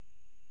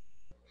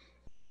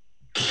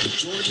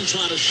Jordan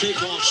trying to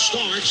shake off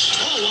Starks.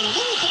 Oh, what a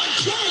move by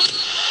Jordan!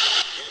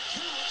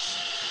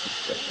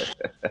 It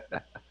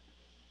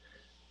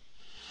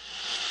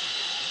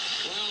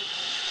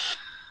counts.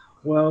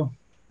 Well,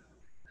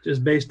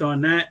 just based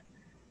on that,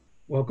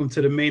 welcome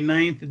to the May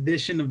 9th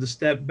edition of the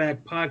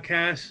Stepback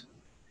podcast,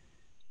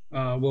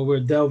 where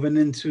we're delving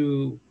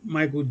into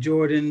Michael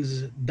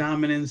Jordan's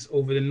dominance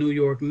over the New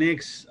York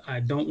Knicks. I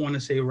don't want to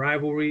say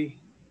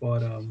rivalry, but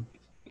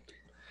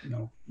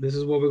this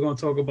is what we're going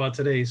to talk about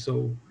today.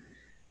 So,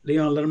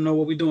 Leon, let them know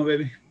what we're doing,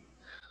 baby.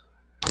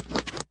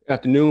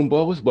 Afternoon,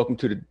 ballers. Welcome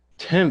to the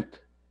 10th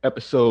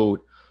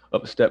episode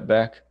of Step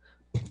Back.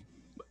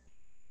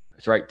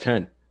 That's right,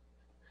 10.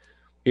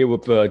 Here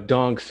with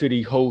Dong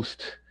City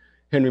host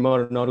Henry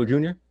Maldonado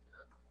Jr.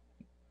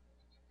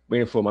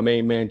 Waiting for my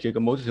main man,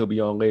 Jacob Moses. He'll be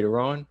on later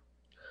on.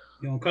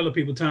 You on color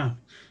people time.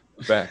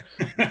 Back.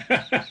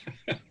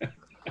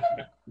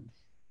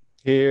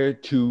 Here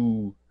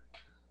to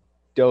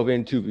delve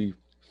into the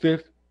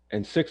 5th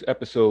and 6th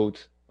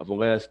episodes of The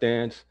Last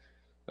Dance.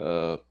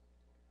 Reliving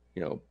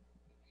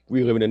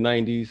the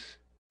 90s.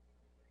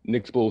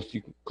 Knicks Bulls,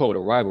 you can call it a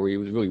rivalry. It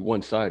was really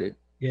one-sided.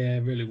 Yeah,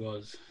 it really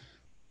was.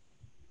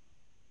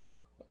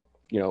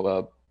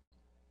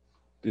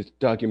 This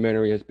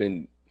documentary has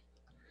been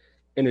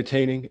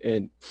entertaining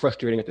and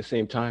frustrating at the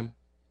same time.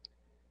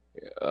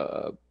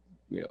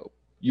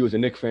 You as a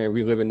Knicks fan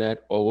reliving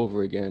that all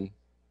over again.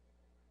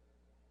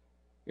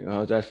 How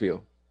does that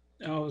feel?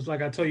 I was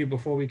like I told you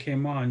before we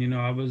came on.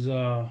 I was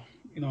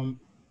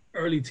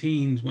early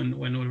teens when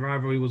the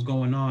rivalry was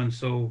going on.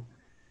 So,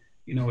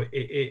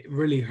 it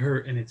really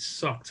hurt and it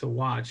sucked to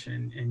watch.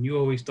 And you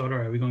always thought, all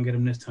right, we're gonna get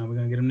him this time. We're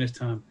gonna get him this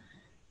time.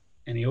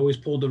 And he always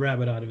pulled the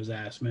rabbit out of his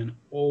ass, man.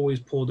 Always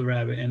pulled the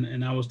rabbit.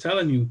 And I was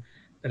telling you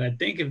that I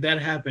think if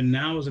that happened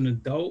now as an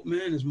adult,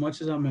 man, as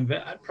much as I'm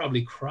invested, I'd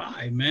probably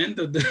cry, man.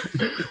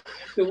 The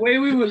way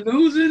we were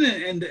losing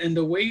and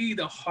the way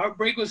the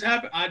heartbreak was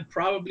happening, I'd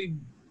probably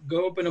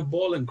go up in a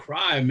ball and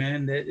cry,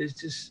 man.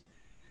 It's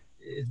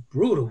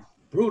brutal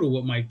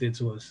what Mike did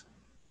to us.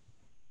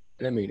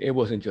 I mean, it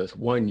wasn't just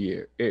 1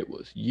 year. It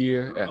was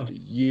year after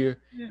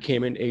year. Yeah.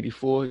 Came in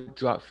 84,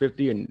 dropped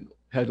 50, and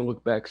hasn't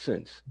looked back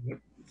since.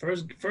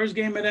 First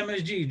game at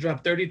MSG,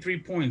 dropped 33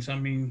 points. I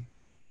mean,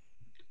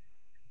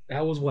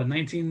 that was what,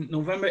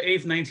 November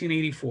 8th,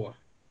 1984.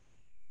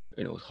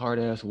 And it was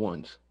hard-ass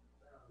ones.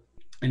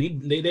 And he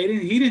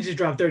didn't just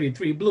drop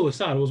 33, he blew us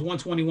out. It was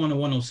 121 to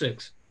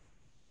 106.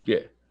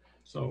 Yeah.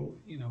 So,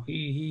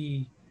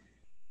 he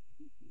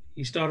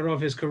started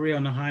off his career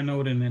on a high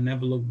note and then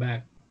never looked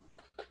back.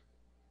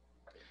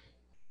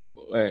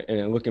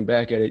 And looking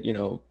back at it,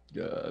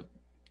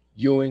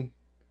 Ewing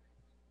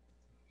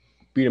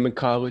beat him in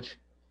college,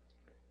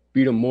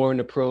 beat him more in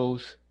the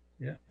pros.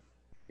 Yeah.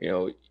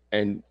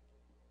 And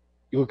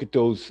you look at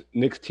those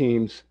Knicks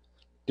teams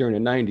during the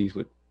 90s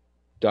with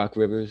Doc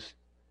Rivers,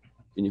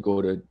 and you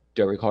go to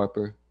Derek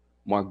Harper,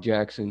 Mark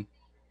Jackson.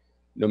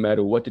 No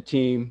matter what the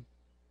team,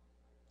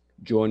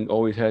 Jordan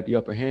always had the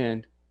upper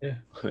hand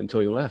until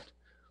he left.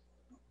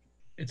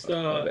 It's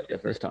the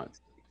first time.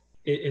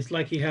 It's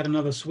like he had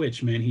another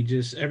switch, man.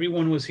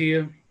 Everyone was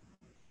here.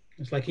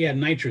 It's like he had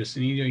nitrous,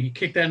 and he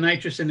kicked that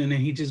nitrous in, and then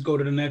he just go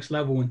to the next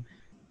level, and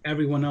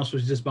everyone else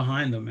was just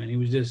behind him, and he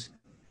was just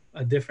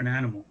a different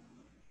animal.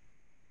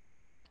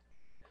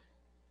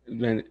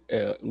 Then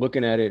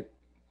looking at it,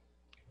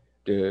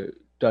 the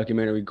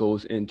documentary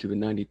goes into the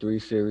 93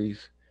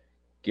 series,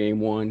 game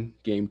 1,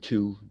 game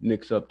 2,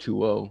 Knicks up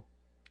 2-0.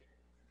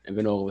 And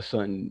then all of a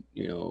sudden,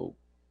 the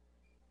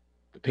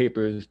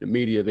papers, the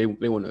media, they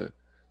want to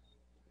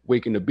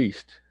waken the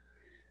beast.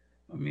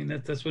 I mean,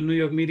 that's what New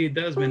York media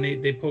does, man.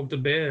 They poke the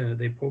bear.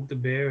 They poke the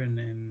bear,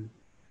 and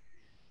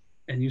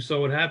you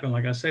saw what happened.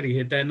 Like I said, he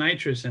hit that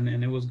nitrous, and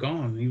it was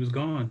gone. He was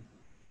gone.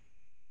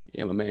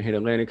 Yeah, my man hit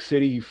Atlantic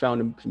City. He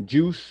found him some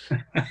juice.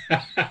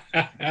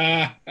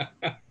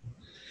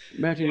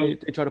 Imagine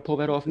they try to pull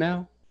that off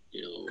now.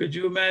 Could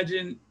you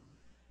imagine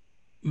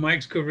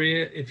Mike's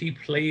career if he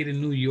played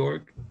in New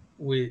York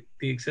with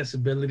the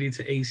accessibility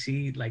to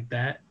AC like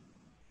that?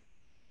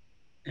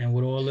 And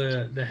with all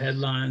the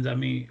headlines, I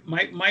mean,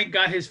 Mike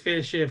got his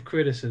fair share of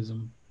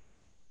criticism.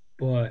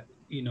 But,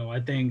 I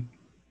think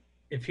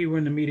if he were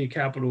in the media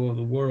capital of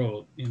the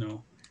world,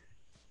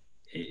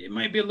 it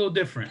might be a little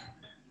different.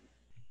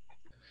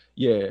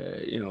 Yeah,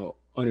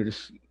 under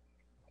this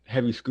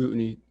heavy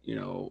scrutiny,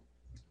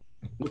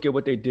 look at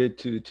what they did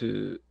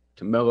to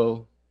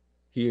Melo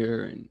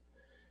here, and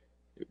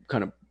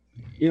kind of,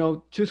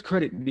 to his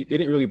credit, they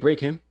didn't really break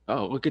him.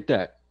 Oh, look at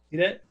that. See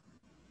that?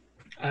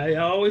 I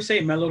always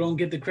say Melo don't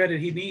get the credit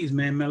he needs,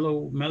 man.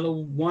 Melo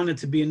wanted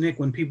to be a Knick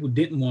when people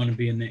didn't want to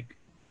be a Knick.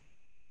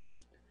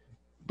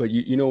 But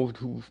you know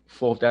whose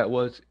fault that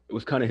was? It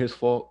was kind of his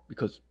fault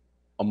because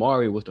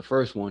Amari was the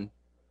first one.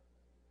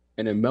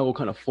 And then Melo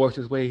kind of forced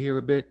his way here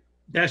a bit.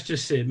 That's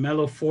just it.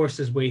 Melo forced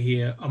his way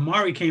here.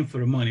 Amari came for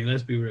the money.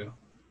 Let's be real.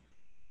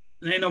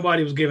 Ain't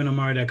nobody was giving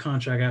Amari that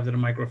contract after the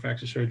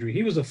microfracture surgery.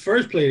 He was the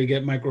first player to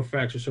get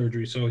microfracture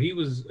surgery, so he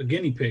was a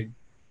guinea pig.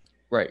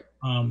 Right.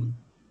 And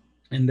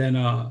then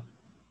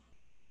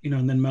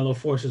and then Melo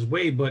forced his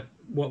way. But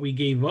what we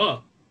gave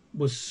up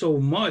was so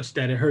much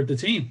that it hurt the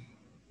team.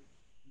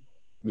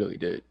 Really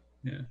did.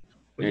 Yeah.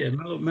 But And,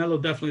 yeah, Melo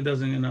definitely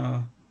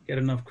doesn't get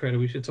enough credit.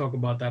 We should talk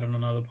about that on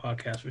another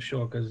podcast for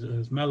sure,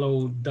 because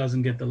Melo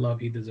doesn't get the love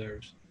he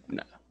deserves.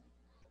 nah.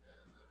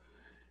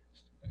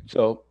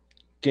 So,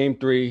 game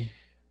 3,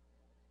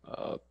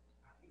 uh,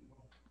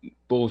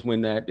 Bulls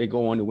win that. They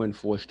go on to win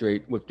 4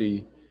 straight with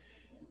the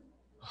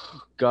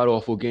god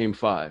awful game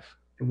 5.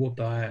 They whooped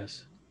our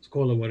ass. Let's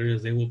call it what it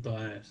is. They whooped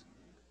our ass.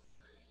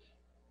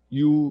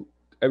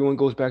 Everyone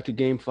goes back to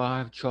game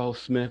 5. Charles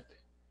Smith,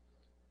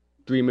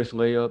 3 missed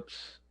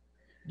layups.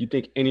 You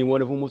think any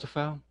one of them was a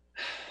foul?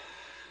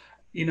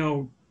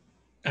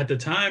 At the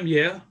time,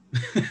 yeah.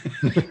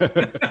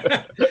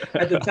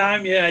 At the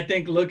time, yeah. I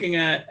think looking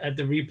at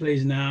the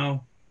replays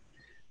now,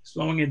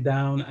 slowing it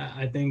down,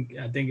 I think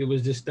it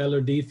was just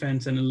stellar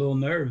defense and a little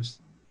nerves.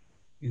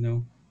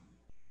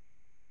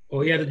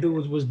 All he had to do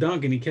was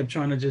dunk, and he kept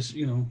trying to just.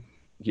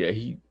 Yeah,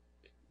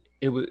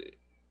 it was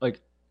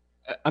like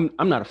I'm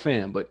not a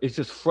fan, but it's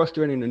just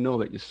frustrating to know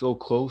that you're so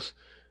close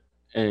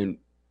and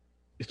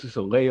it's just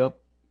a layup,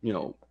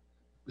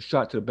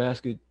 shot to the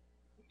basket.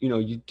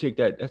 You take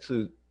that's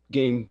a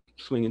game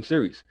swinging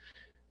series.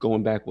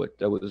 Going back,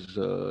 that was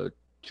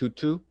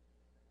 2-2.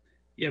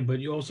 Yeah, but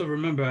you also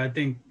remember, I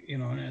think,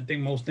 and I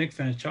think most Knicks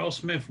fans, Charles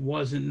Smith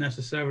wasn't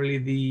necessarily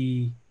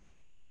the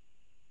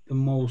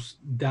most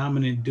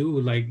dominant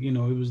dude. Like, it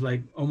was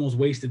like almost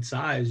wasted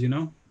size,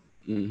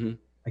 Mm-hmm.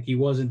 Like he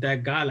wasn't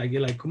that guy. Like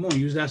you're like, come on,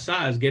 use that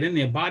size, get in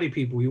there, body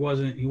people. He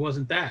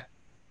wasn't that.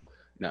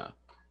 Nah,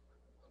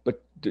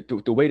 but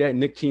the way that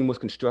Knicks team was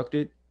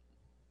constructed,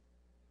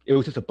 it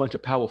was just a bunch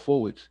of power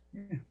forwards.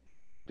 Yeah.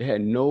 They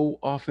had no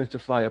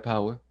offensive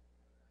firepower.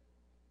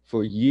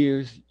 For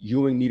years,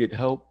 Ewing needed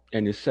help,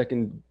 and his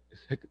second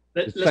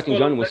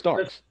gun was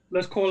Starks.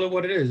 Let's call it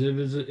what it is.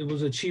 It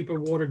was a cheaper,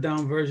 watered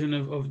down version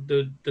of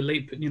the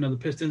late, the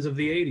Pistons of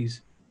the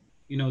 '80s.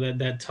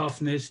 That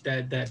toughness,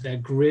 that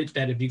grit.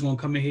 That if you're gonna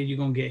come in here, you're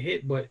gonna get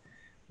hit. But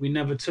we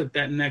never took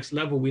that next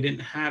level. We didn't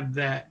have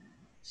that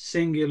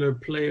singular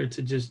player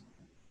to just,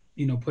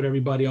 put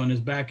everybody on his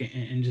back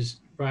and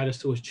just ride us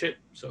to his chip.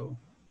 So.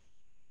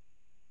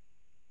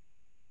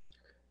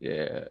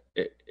 Yeah,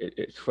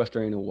 it's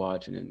frustrating to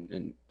watch.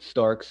 And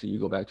Starks, you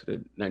go back to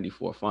the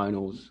 '94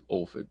 finals,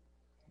 0 for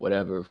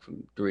whatever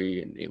from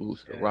 3, and they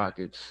lose to the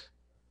Rockets.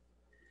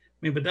 I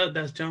mean, but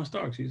that's John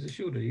Starks. He's a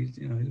shooter. He's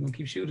gonna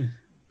keep shooting.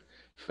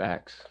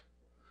 Facts.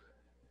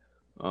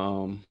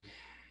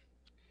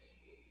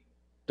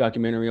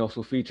 Documentary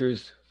also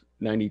features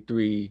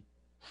 '93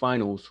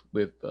 finals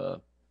with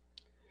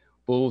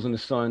Bulls and the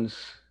Suns.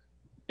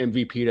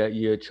 MVP that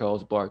year,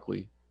 Charles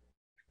Barkley.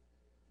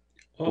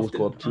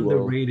 Often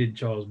underrated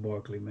Charles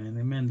Barkley, man.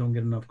 That man don't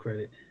get enough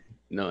credit.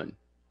 None.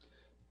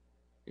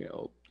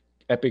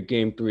 Epic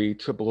game 3,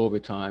 triple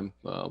overtime.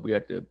 We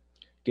had the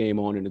game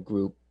on in the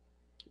group.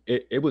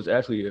 It was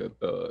actually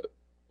a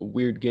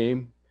weird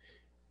game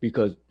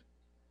because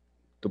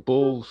the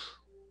Bulls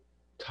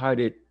tied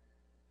it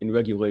in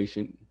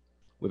regulation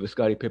with a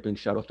Scottie Pippen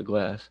shot off the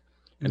glass.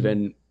 Mm-hmm. And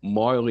then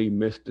Marley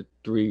missed the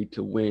 3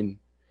 to win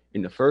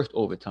in the first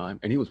overtime,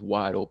 and he was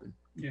wide open.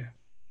 Yeah.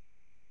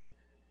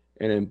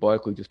 And then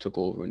Barkley just took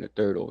over in the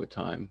third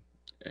overtime,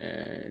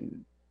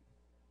 and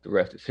the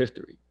rest is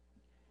history.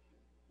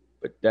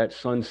 But that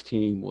Suns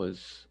team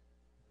was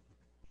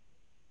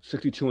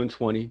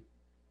 62-20.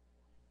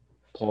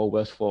 Paul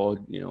Westphal,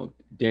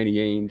 Danny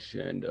Ainge,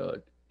 and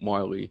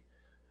Marley,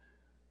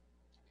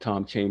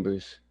 Tom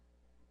Chambers,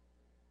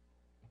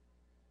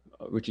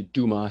 Richard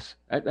Dumas.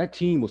 That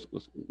team was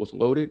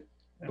loaded.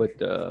 But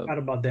forgot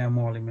about Dan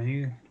Marley,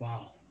 man.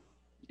 Wow.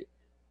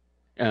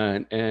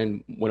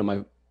 And one of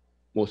my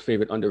most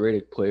favorite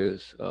underrated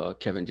players,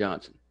 Kevin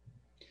Johnson.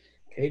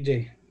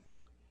 KJ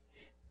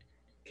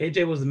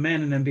was the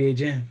man in NBA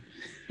Jam.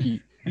 He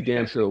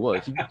damn sure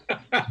was.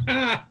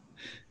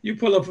 You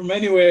pull up from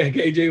anywhere,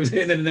 KJ was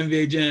hitting an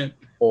NBA Jam.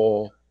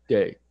 All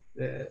day.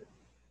 Yeah.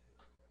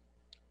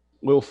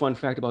 Little fun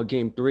fact about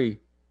game 3,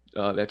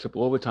 that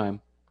triple overtime,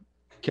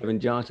 Kevin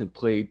Johnson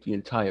played the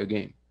entire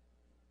game.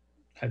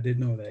 I did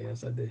know that.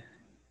 Yes, I did.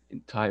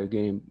 Entire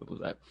game. It was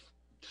like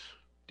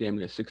damn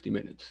near 60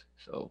 minutes.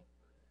 So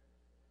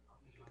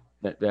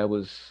that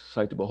was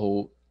sight to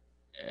behold.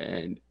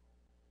 And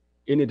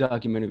in the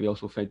documentary, we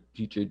also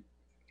featured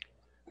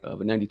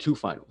the '92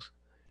 finals.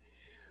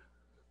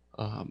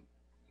 What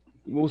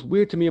was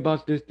weird to me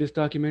about this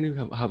documentary,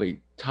 how they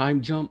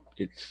time jump.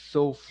 It's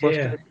so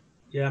frustrating.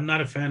 Yeah, I'm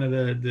not a fan of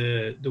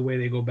the way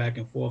they go back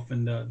and forth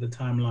and the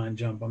timeline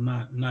jump. I'm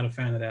not a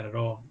fan of that at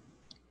all.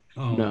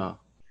 No.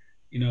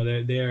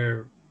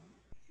 They're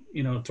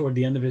toward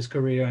the end of his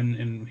career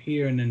and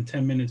here, and then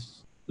 10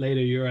 minutes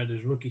later you're at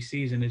his rookie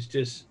season. It's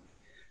just,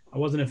 I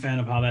wasn't a fan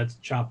of how that's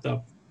chopped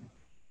up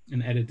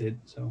and edited.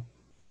 So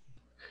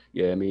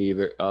yeah, me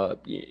either.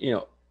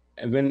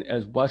 And then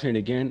as watching it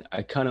again,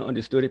 I kind of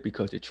understood it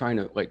because they're trying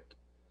to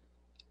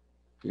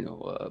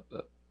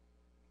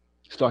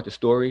start the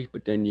story,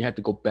 but then you have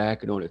to go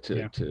back in order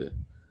to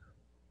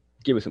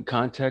give it some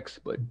context.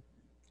 But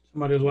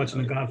Somebody was You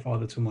watching know, The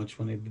Godfather too much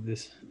when they did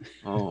this.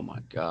 oh my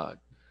God.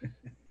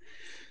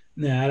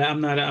 Nah, I'm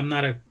not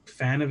a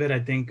fan of it. I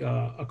think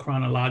a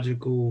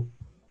chronological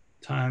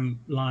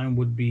timeline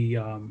would be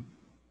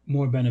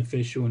more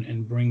beneficial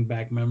and bring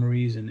back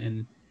memories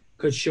and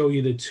could show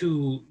you the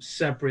two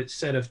separate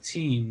set of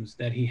teams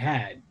that he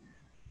had.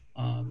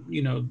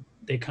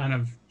 They kind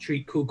of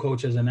treat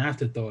Kukoc as an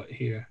afterthought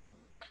here.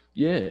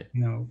 Yeah,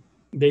 You know,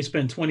 they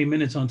spent 20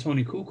 minutes on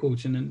Tony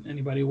Kukoc, and then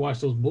anybody who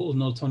watched those Bulls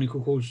knows Tony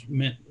Kukoc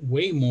meant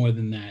way more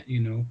than that.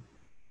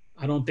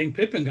 I don't think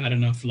Pippen got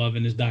enough love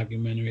in this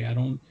documentary. I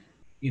don't,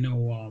 you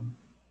know,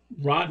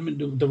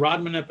 Rodman, the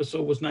Rodman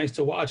episode was nice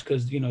to watch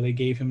because, they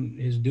gave him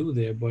his due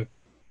there, but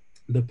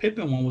the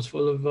Pippen one was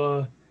full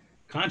of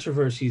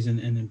controversies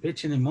and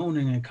bitching and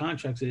moaning and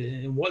contracts.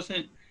 It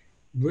wasn't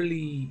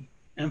really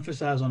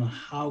emphasized on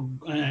how,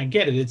 and I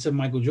get it. It's a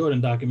Michael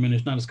Jordan documentary.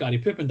 It's not a Scottie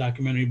Pippen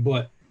documentary,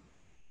 but,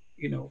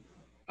 you know,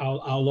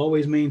 I'll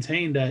always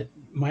maintain that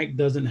Mike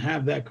doesn't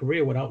have that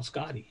career without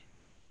Scottie.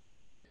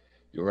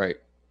 you're right.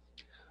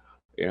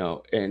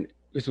 And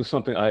this was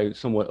something I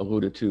somewhat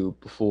alluded to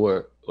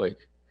before.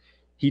 Like,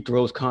 he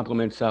throws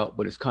compliments out,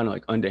 but it's kind of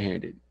like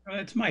underhanded.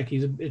 It's Mike.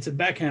 It's a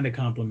backhanded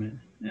compliment.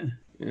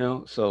 Yeah.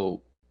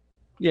 So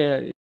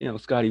yeah,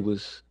 Scotty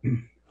was,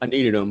 I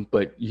needed him,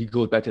 but he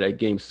goes back to that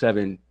game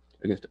 7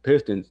 against the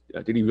Pistons.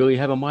 Did he really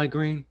have a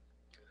migraine?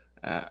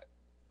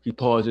 He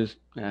pauses.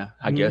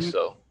 I guess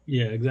so.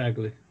 Yeah,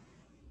 exactly.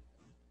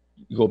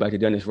 You go back to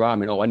Dennis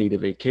Rodman. Oh, I need a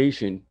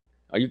vacation.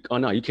 Oh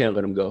no, you can't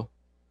let him go.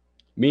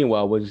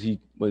 Meanwhile, what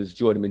was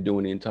Jordan been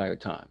doing the entire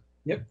time?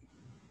 Yep.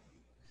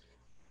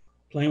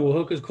 Playing with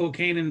hookers,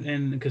 cocaine,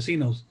 and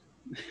casinos.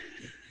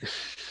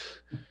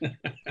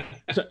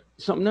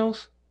 Something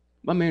else?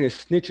 My man is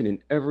snitching in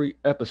every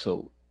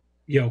episode.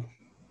 Yo.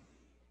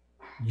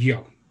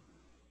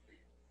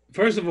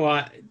 First of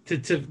all, to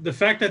the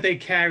fact that they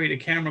carried a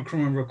camera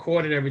crew and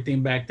recorded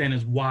everything back then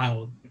is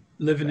wild,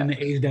 living in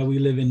the age that we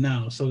live in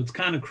now. So it's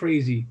kind of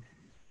crazy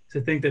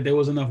to think that there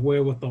was enough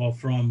wherewithal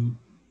from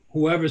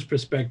whoever's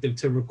perspective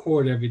to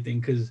record everything,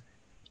 because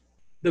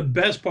the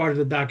best part of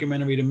the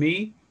documentary to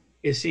me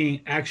is seeing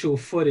actual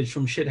footage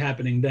from shit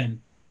happening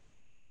then.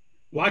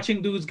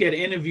 Watching dudes get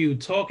interviewed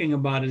talking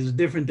about it is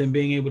different than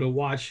being able to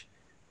watch,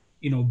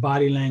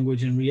 body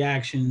language and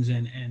reactions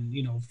and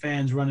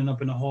fans running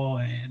up in the hall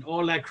and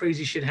all that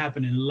crazy shit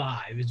happening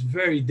live. It's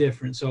very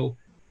different. So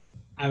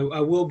I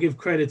will give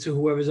credit to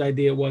whoever's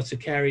idea it was to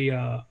carry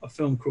a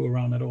film crew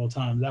around at all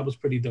times. That was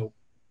pretty dope.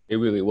 It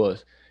really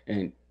was.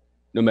 And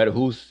no matter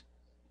who's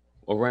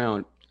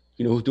around,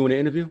 who's doing the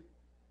interview?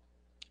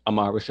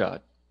 Ahmad Rashad.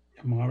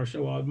 Ahmad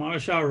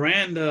Rashad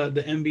ran the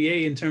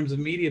NBA in terms of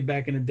media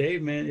back in the day,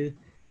 man.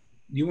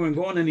 You weren't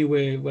going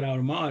anywhere without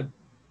Ahmad.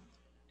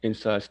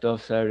 Inside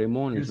stuff Saturday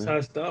mornings.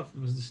 Inside stuff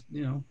was just,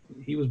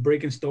 he was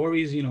breaking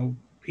stories.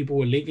 People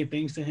were leaking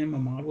things to him.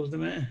 Ahmad was the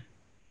man.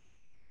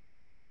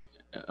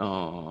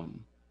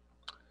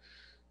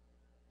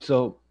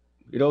 So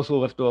it also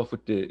left off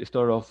with it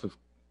started off with.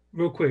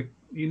 Real quick,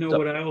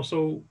 what I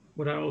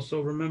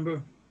also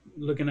remember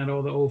looking at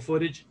all the old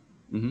footage.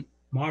 Mm-hmm.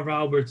 Marv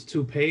Albert's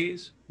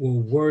toupees were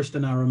worse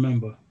than I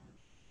remember.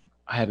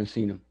 I haven't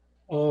seen them.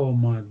 Oh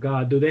my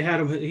God, dude! They had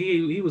him.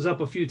 He was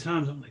up a few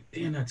times. I'm like,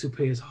 damn, that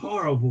toupee is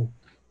horrible.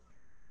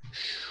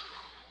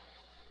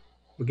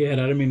 But go ahead.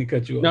 I didn't mean to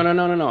cut you off.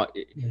 No.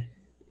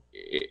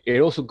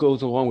 It also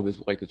goes along with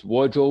his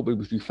wardrobe,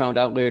 which we found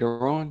out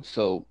later on.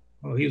 So.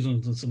 Oh, he was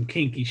on some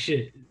kinky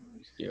shit.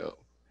 Yo,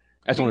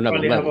 that's on another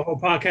level. Have a whole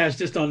podcast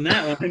just on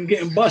that one. Him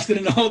getting busted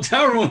in the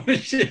hotel room and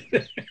shit.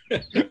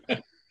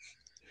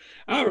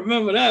 I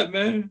remember that,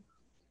 man.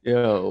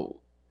 Yo,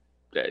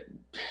 that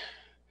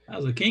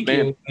was a kinky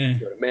old man.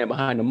 The man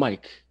behind the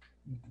mic.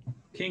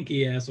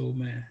 Kinky ass old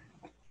man.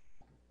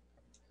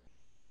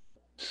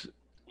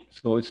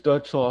 So it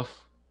starts off,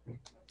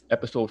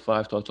 episode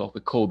 5 starts off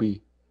with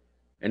Kobe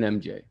and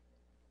MJ.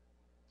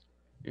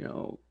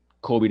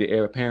 Kobe the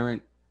heir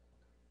apparent.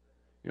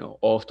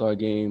 All-star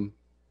game.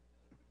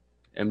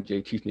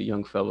 MJ teaching the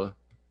young fella.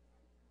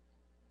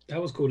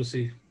 That was cool to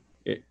see.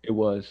 It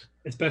was.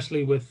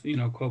 Especially with,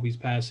 Kobe's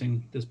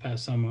passing this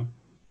past summer.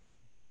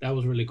 That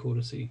was really cool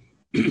to see.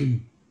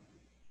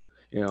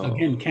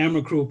 Again,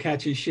 camera crew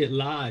catching shit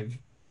live.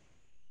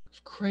 It's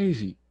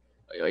crazy.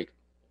 Like,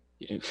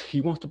 if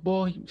he wants the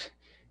ball, he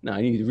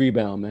needs to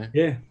rebound, man.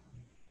 Yeah.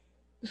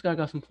 This guy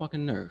got some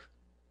fucking nerve.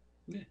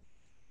 Yeah.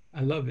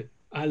 I love it.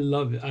 I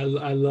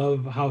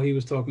love how he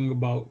was talking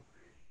about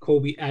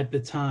Kobe at the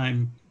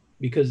time,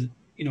 because,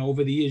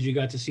 over the years you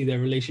got to see their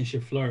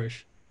relationship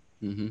flourish.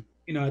 Mm-hmm.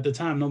 At the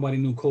time, nobody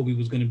knew Kobe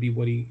was going to be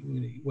what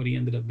he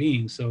ended up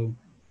being. So,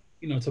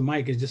 to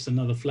Mike, it's just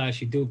another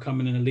flashy dude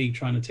coming in the league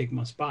trying to take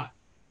my spot.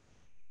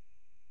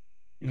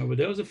 But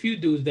there was a few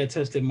dudes that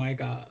tested Mike.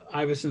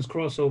 Iverson's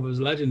crossover is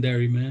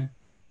legendary, man.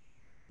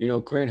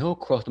 Grant Hill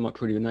crossed him up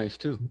pretty nice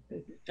too.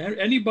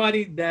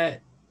 Anybody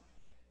that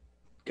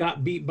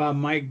got beat by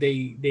Mike,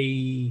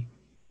 they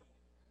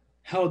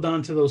held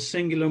on to those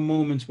singular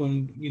moments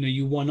when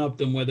you one up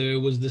them, whether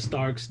it was the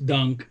Starks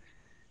dunk,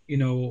 you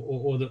know,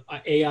 or the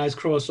AI's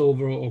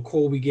crossover or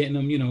Kobe getting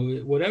them, you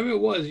know, whatever it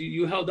was,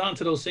 you held on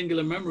to those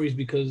singular memories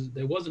because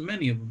there wasn't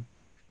many of them.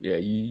 Yeah,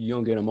 you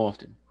don't get them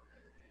often.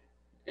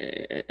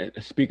 And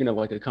speaking of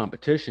like the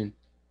competition,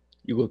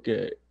 you look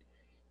at, it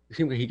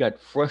seemed like he got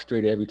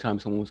frustrated every time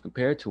someone was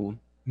compared to him.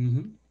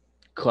 Mm-hmm.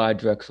 Clyde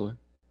Drexler,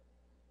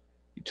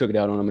 he took it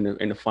out on him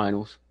in the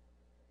finals.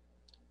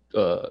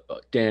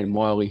 Dan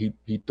Marley,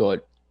 he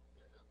thought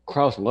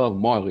Krause loved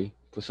Marley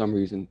for some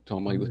reason,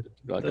 talking about he was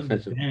a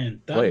defensive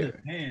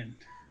player.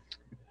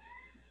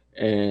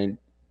 And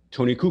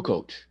Tony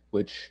Kukoc,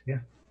 which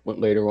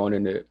went later on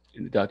in the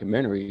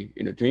documentary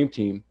in the Dream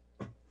Team.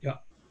 Yeah,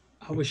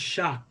 I was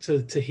shocked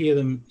to hear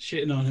them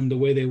shitting on him the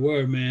way they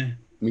were, man.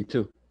 Me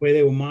too. The way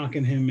they were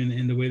mocking him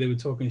and the way they were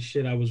talking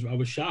shit, I was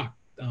shocked.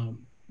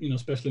 You know,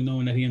 especially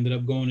knowing that he ended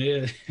up going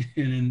there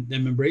and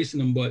them embracing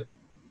him. But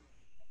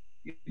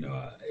you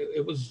know,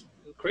 it was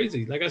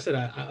crazy. Like I said,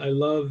 I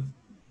love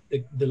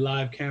the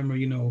live camera.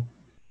 You know,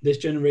 this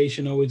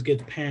generation always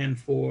gets panned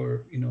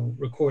for, you know,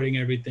 recording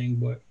everything,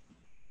 but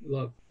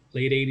look,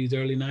 late 80s,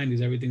 early 90s,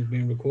 everything's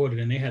being recorded,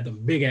 and they had them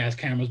big ass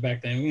cameras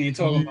back then. We ain't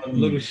talking about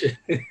little shit.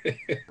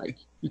 Like,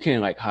 you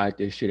can't like hide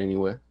this shit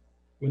anywhere.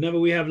 Whenever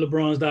we have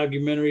LeBron's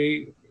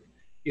documentary,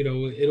 you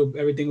know,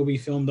 everything will be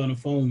filmed on a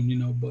phone, you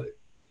know, but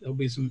there'll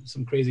be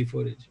some crazy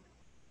footage.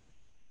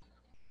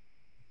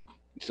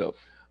 So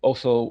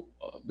also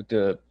with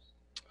the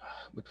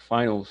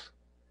finals,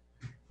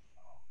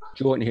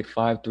 Jordan hit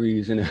 5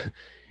 threes in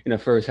the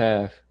first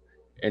half,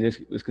 and this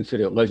was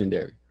considered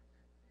legendary.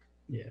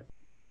 Yeah.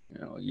 You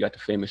know, you got the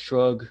famous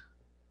shrug.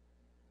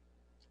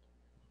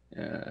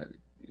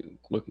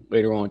 Look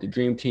later on at the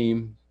Dream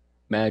Team,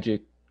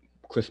 Magic,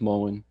 Chris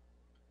Mullin.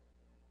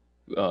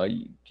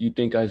 Do you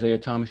think Isaiah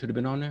Thomas should have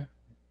been on there?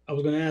 I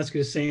was going to ask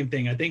you the same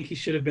thing. I think he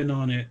should have been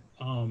on it.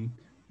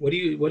 What do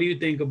you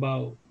think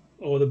about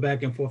all the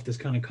back and forth that's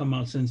kind of come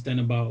out since then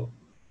about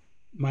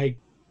Mike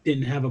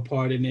didn't have a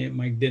part in it,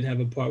 Mike did have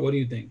a part? What do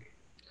you think?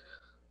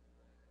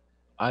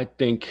 I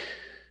think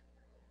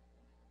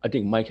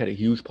Mike had a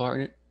huge part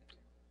in it,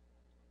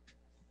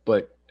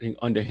 but I think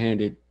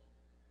underhanded,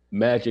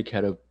 Magic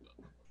had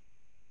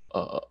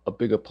a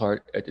bigger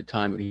part at the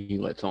time that he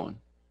lets on.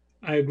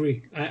 I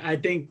agree. I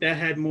think that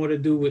had more to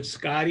do with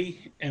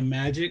Scotty and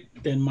Magic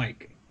than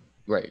Mike.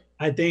 Right.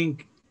 I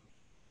think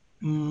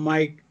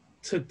Mike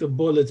took the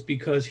bullets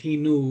because he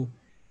knew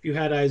if you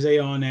had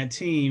Isaiah on that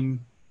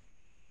team,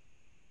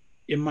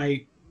 it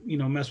might, you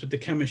know, mess with the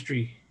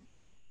chemistry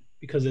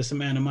because there's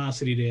some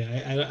animosity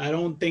there. I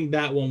don't think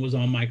that one was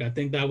on Mike. I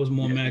think that was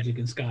more Magic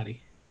and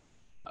Scotty.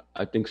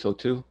 I think so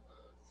too.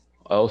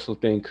 I also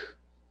think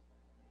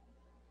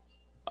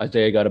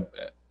Isaiah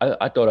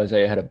I thought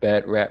Isaiah had a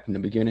bad rap from the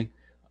beginning.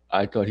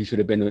 I thought he should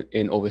have been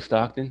in over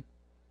Stockton.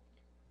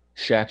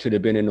 Shaq should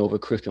have been in over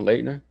Christian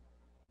Laettner.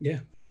 Yeah.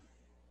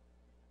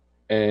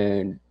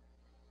 And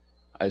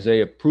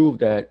Isaiah proved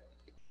that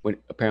when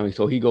apparently,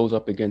 so he goes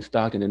up against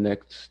Stockton the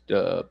next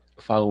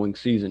following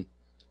season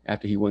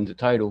after he wins the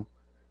title,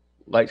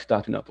 lights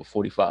Stockton up for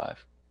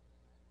 45.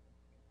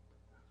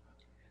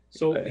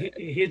 So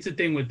here's the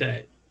thing with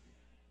that.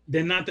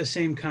 They're not the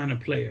same kind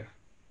of player.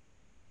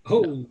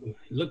 Oh, no.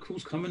 Look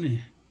who's coming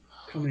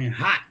in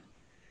hot.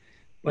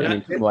 But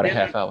about a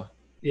half hour.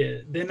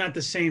 Yeah, they're not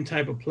the same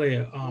type of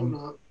player.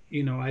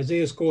 You know,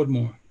 Isaiah scored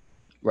more.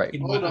 Right.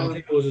 You know,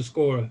 Isaiah was a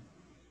scorer,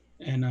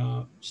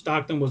 and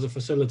Stockton was a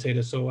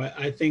facilitator. So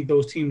I think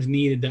those teams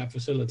needed that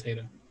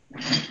facilitator.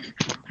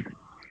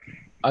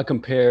 I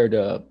compared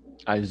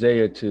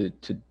Isaiah to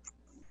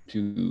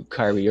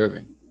Kyrie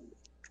Irving.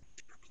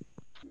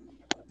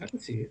 I can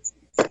see it.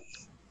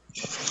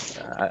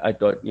 I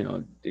thought, you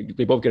know,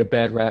 they both get a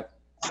bad rap,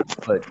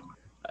 but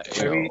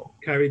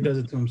Kyrie does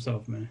it to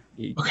himself, man.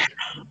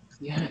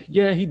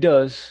 Yeah, he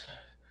does.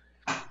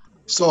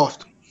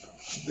 Soft.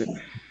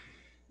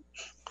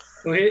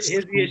 So here's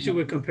the issue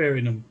with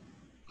comparing them.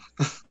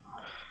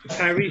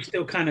 Kyrie's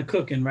still kind of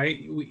cooking,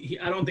 right?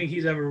 I don't think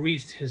he's ever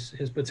reached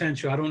his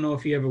potential. I don't know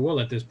if he ever will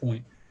at this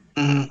point.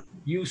 Mm-hmm.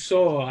 You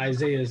saw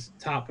Isaiah's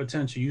top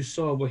potential. You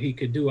saw what he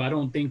could do. I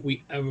don't think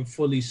we ever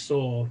fully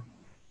saw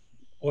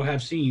or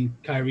have seen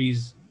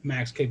Kyrie's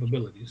max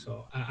capability.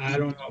 So I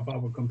don't know if I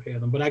would compare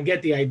them, but I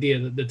get the idea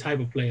that the type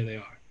of player they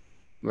are.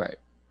 Right.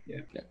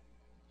 Yeah.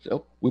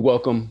 So we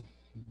welcome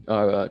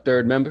our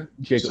third member,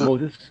 Jacob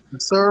Moses.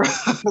 Yes, sir.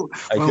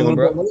 How you feeling,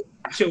 bro?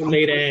 Chill,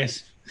 late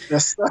ass.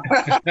 Yes, sir.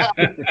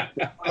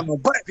 I'm a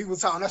black people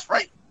town. That's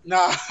right.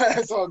 Nah,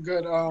 it's all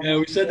good. Yeah,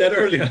 we said that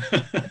earlier.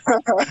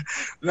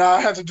 Nah, I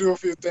had to do a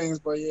few things,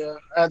 but yeah,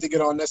 I had to get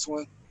on this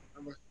one.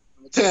 Number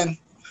 10.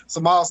 It's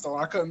a milestone.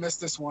 I couldn't miss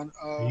this one.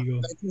 Thank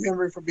you,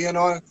 Henry, for being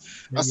on.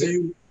 I see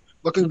you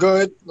looking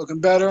good, looking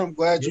better. I'm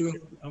glad you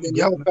get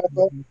your health back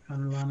up.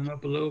 Kind of lining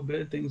up a little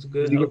bit. Things are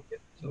good.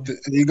 There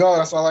you go.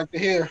 That's what I like to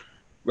hear.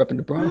 Repping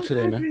the Bronx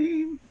today,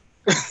 man.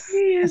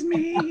 He is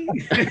me.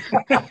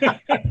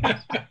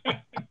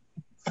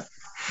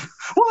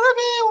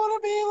 Wanna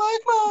be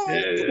like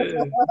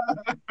mine.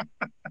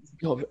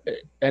 Yo,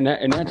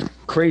 and that's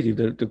crazy.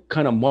 The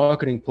kind of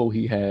marketing pull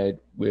he had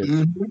with,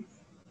 you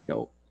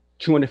know,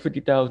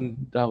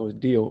 $250,000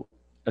 deal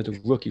as a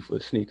rookie for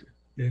a sneaker.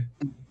 Yeah.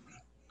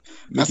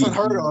 That's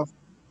unheard of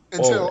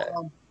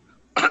until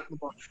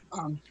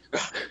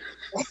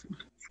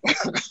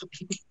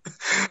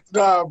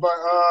nah, but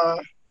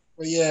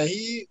yeah,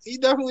 he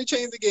definitely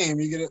changed the game.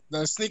 You get it,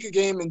 the sneaker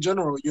game in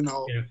general, you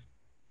know. Yeah.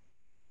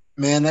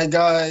 Man, that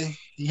guy,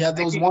 he had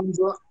those ones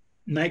up.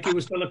 Nike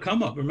was still a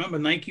come up. Remember,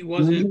 Nike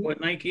wasn't what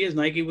Nike is.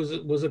 Nike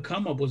was a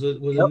come up, was a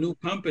new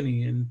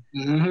company, and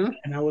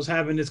I was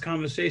having this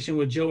conversation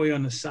with Joey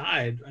on the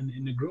side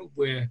in the group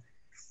where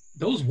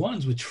those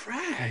ones were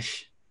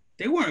trash.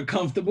 They weren't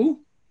comfortable.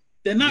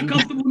 They're not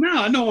comfortable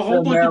now. I know a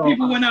whole bunch of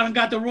people went out and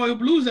got the Royal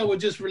Blues that were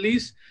just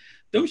released.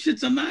 Them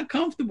shits are not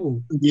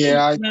comfortable.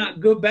 Yeah, not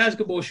good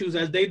basketball shoes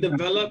as they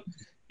develop.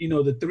 You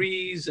know, the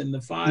 3s and the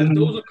 5s.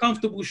 Those are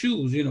comfortable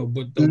shoes. You know,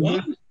 but the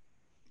ones,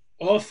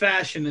 all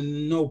fashion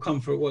and no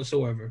comfort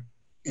whatsoever.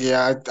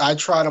 Yeah, I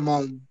tried them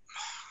on.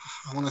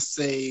 I want to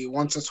say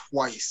once or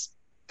twice,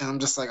 and I'm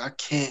just like, I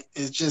can't.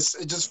 It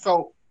just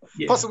felt.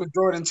 Yeah. Plus, it was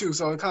Jordan too,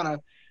 so it kind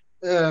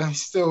of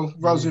still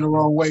rubs me the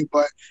wrong way.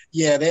 But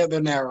yeah, they're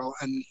narrow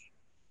and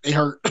they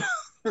hurt.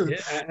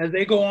 Yeah, as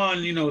they go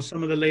on, you know,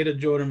 some of the later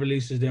Jordan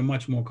releases, they're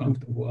much more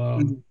comfortable.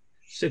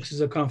 6s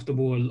are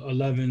comfortable.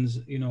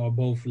 11s, you know, are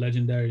both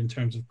legendary in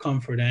terms of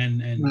comfort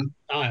and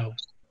style.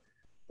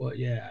 But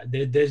yeah,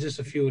 there's just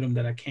a few of them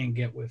that I can't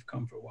get with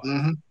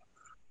comfort-wise.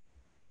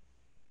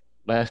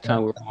 Last time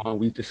we were on,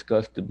 we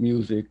discussed the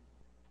music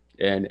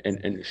and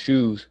the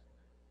shoes.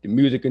 The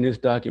music in this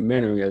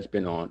documentary has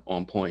been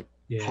on point.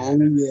 Yeah. Oh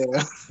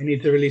yeah. They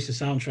need to release a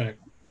soundtrack.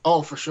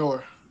 Oh, for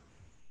sure.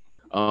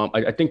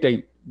 I think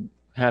they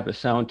have a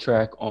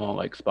soundtrack on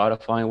like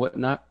Spotify and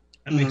whatnot.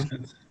 That makes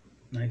sense.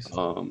 Nice.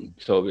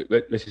 So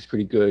this is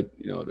pretty good.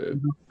 You know,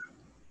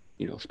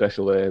 you know,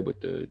 Special Ed with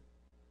the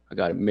I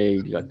Got It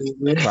Made. You got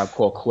the Tribe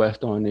Called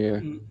Quest on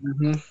there.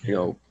 You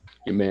know,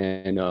 your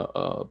man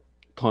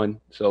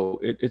Pun. So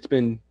it's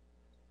been.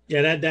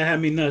 Yeah, that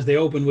had me nuts. They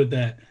opened with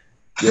that.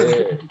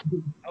 Yeah.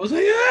 I was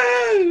like,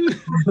 yeah,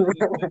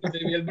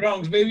 baby, El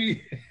Bronx,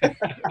 baby.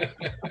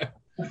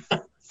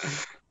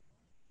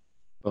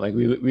 Like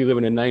we live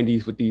in the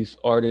 90s with these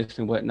artists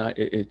and whatnot.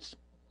 It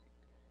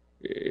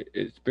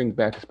brings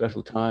back a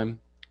special time.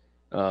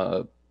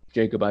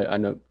 Jacob, I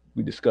know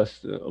we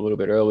discussed a little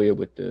bit earlier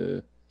with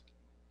the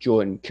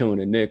Jordan killing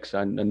the Knicks.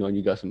 I know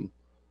you got some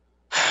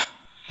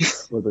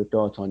little bit of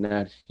thoughts on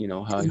that. You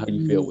know, how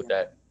you feel with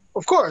that?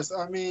 Of course.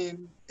 I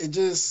mean,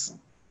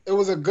 it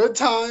was a good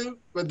time,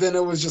 but then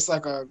it was just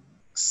like a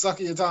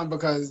sucky time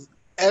because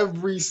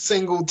every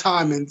single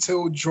time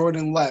until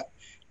Jordan left,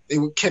 they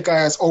would kick our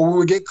ass or we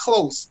would get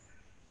close.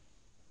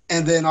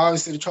 And then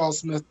obviously the Charles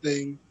Smith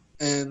thing,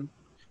 and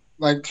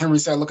like Henry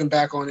said, looking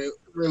back on it, it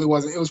really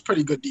wasn't. It was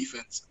pretty good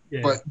defense.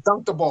 Yeah. But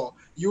dunk the ball.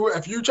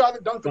 If you tried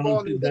to dunk the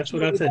ball. That's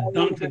what I said.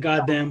 Dunk the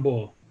goddamn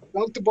ball.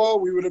 Dunk the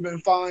ball, we would have been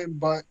fine,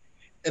 but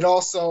it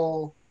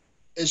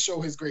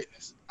showed his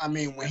greatness. I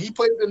mean, when he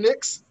played the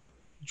Knicks,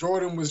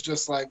 Jordan was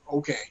just like,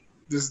 okay,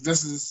 this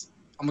is,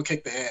 I'm going to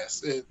kick the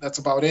ass. That's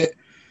about it.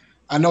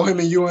 I know him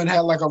and Ewan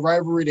had like a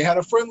rivalry. They had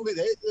a friendly.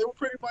 They were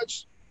pretty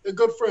much they're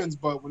good friends.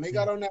 But when they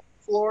got on that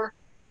floor,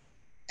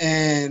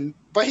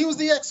 but he was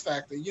the X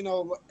factor. You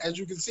know, as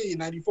you can see, in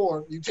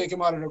 '94, you take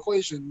him out of the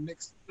equation,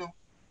 Knicks, you know,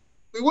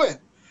 we win.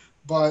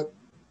 But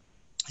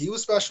he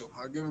was special.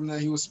 I'll give him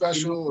that. He was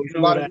special. You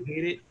know what I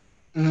hated?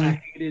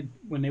 I hated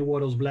when they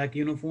wore those black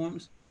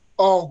uniforms.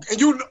 Oh,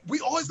 and we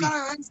always got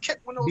our hands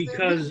kicked when those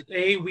because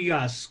A, we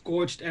got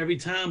scorched every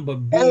time, but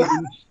B,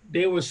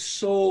 they were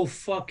so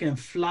fucking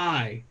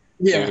fly.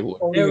 Yeah.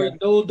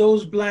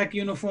 Those black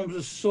uniforms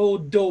are so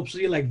dope. So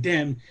you're like,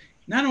 damn,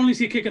 not only is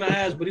he kicking our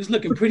ass, but he's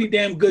looking pretty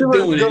damn good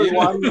doing it. You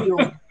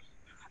know?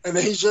 And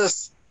then he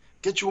just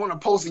get you on a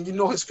post and you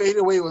know his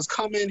fadeaway was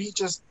coming. He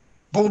just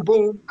boom,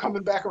 boom,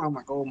 coming back around. I'm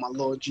like, oh my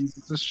Lord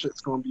Jesus, this shit's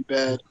going to be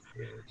bad.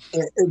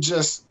 It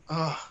just,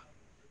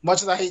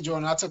 much as I hate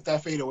Jordan, I took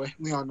that fadeaway.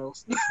 Leon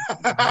knows.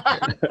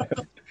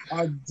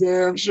 I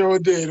damn sure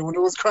did. When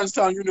it was crunch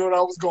time, you know what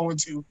I was going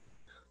to.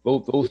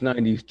 Those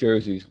 90s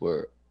jerseys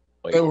were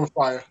like, they were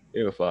fire.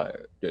 They were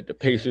fire. The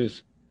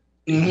Pacers.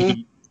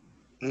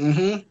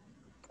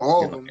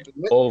 All of them.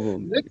 All of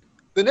them.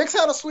 The Knicks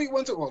had a sweet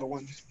winter. Well, the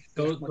one.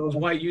 Those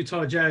white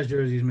Utah Jazz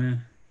jerseys,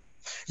 man.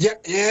 Yeah.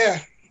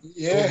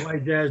 Those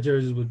white Jazz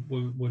jerseys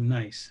were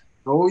nice.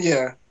 Oh,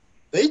 yeah.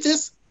 They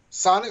just,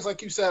 Sonics,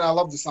 like you said, I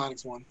love the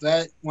Sonics one.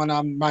 That one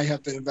I might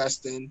have to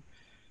invest in.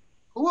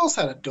 Who else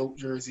had a dope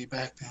jersey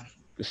back then?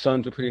 The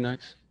Suns were pretty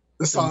nice.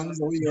 The Suns,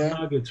 oh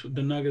yeah.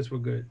 The Nuggets were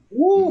good.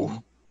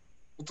 Woo!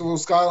 With the little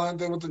skyline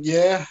thing,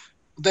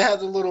 they had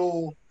the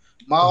little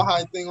mile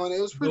high thing on it.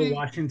 It was pretty. The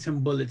Washington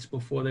Bullets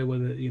before they were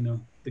the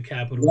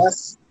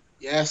Capitals.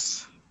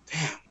 Yes.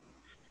 Damn.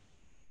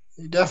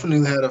 They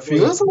definitely had a few.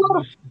 There's a lot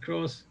of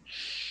cross.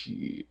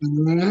 They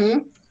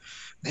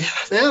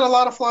had a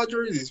lot of fly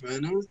jerseys,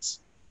 man.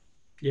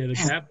 The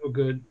Cavs were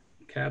good.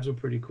 Cavs were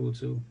pretty cool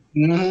too.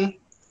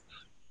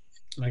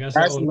 Like I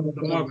said, the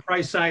Mark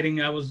Price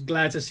sighting, I was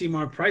glad to see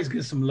Mark Price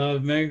get some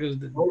love, man, because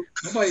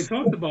nobody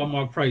talked about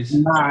Mark Price.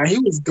 Nah, he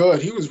was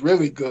good. He was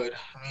really good.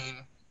 I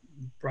mean,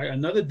 right,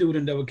 another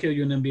dude that would kill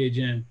you in NBA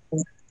Jam.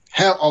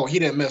 Hell, he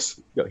didn't miss.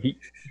 Yo,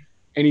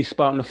 any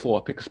spot on the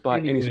floor, pick a spot,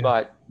 any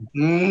spot,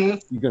 you're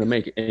gonna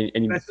make it.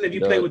 And especially if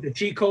you play with the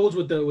cheat codes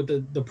with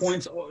the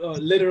points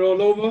littered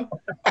all over.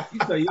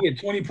 You get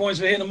 20 points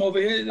for hitting them over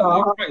here.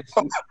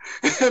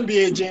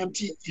 NBA Jam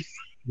T.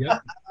 Yeah.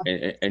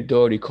 And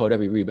Doherty caught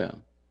every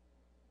rebound.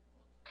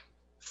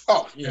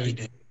 Oh, yeah, he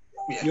did.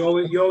 Yeah.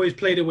 You always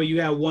played it where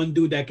you have one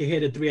dude that can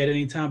hit a three at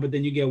any time, but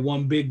then you get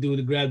one big dude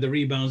to grab the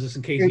rebounds just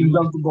in case he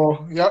dumps the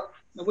ball. Yep.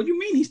 Now, what do you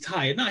mean he's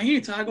tired? Nah, he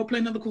ain't tired. Go play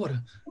another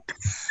quarter.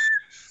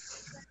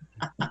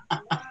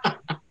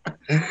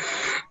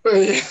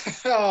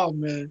 Oh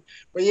man,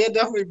 but yeah,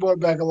 definitely brought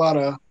back a lot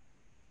of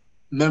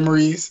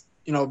memories.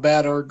 You know,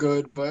 bad or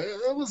good, but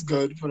it was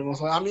good for the most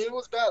part. I mean, it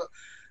was bad.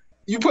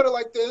 You put it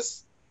like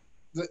this: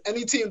 the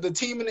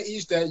team in the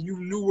East that you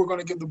knew were going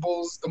to give the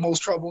Bulls the most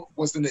trouble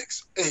was the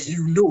Knicks. And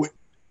you knew it,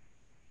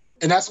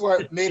 and that's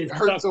what made it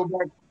hurt so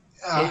bad.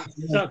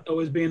 It sucked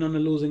always being on the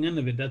losing end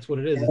of it. That's what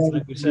it is. It's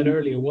like we said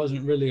earlier, it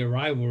wasn't really a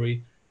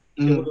rivalry.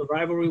 It was a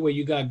rivalry where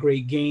you got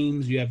great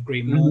games, you have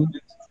great moments.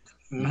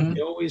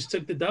 They always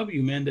took the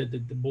W, man.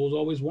 The Bulls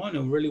always won.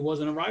 It really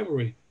wasn't a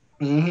rivalry.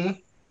 Oh,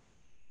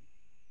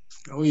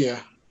 yeah.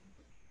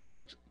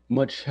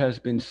 Much has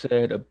been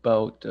said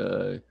about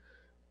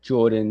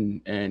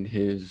Jordan and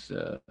his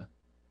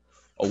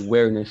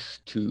awareness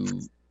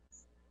to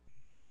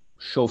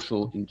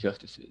social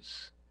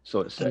injustices,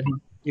 so to say.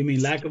 You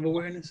mean lack of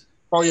awareness?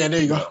 Oh, yeah,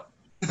 there you go.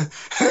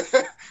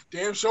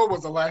 Damn sure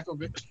was a lack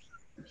of it.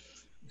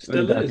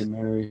 Still is.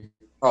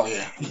 Oh,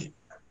 yeah.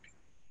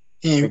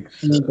 He ain't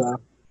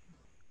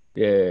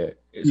yeah.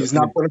 He's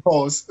not for the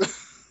cause.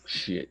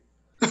 Shit.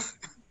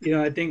 You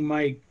know, I think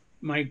Mike,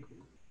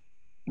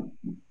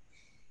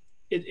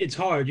 it's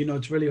hard. You know,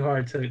 it's really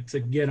hard to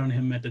get on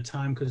him at the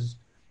time because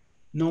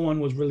no one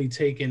was really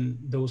taking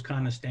those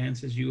kind of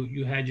stances.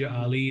 You had your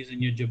Alis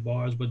and your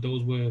Jabbars, but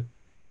those were,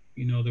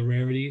 you know, the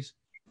rarities.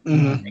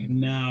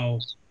 And now,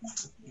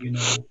 you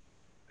know,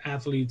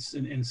 athletes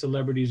and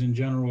celebrities in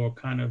general are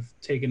kind of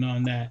taking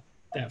on that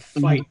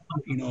fight,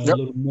 you know, a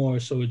little more.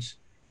 So it's,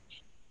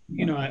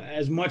 you know,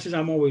 as much as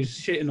I'm always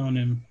shitting on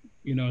him,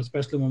 you know,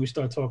 especially when we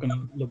start talking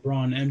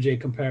LeBron, MJ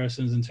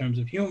comparisons in terms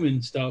of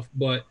human stuff,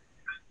 but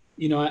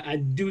you know, I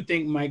do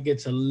think Mike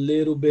gets a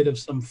little bit of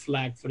some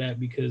flack for that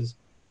because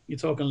you're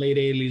talking late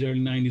 80s, early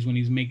 90s when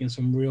he's making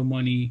some real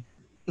money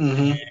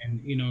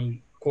and, you know,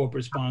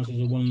 corporate sponsors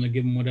are willing to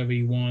give him whatever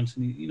he wants.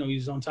 And, you know,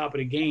 he's on top of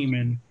the game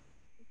and,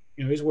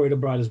 you know, he's worried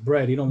about his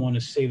bread. He don't want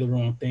to say the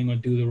wrong thing or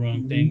do the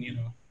wrong thing, you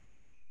know.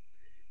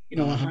 You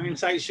know, in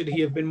hindsight, should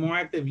he have been more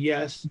active?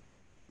 Yes.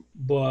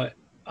 But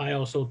I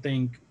also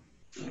think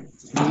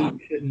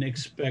we shouldn't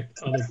expect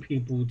other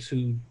people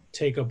to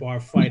take up our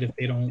fight if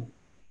they don't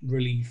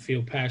really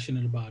feel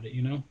passionate about it,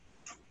 you know?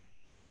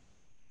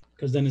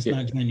 Because then it's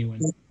not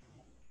genuine.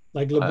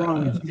 Like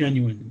LeBron is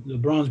genuine.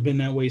 LeBron's been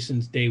that way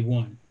since day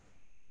one.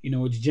 You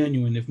know, it's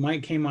genuine. If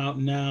Mike came out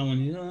now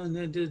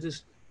and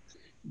just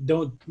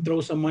don't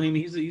throw some money,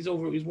 he's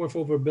worth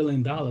over $1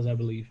 billion, I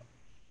believe.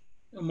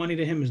 Money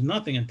to him is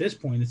nothing at this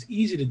point. It's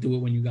easy to do it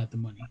when you got the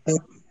money.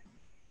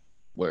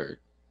 Word.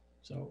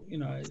 So, you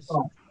know,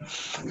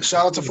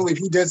 shout out to Philippe.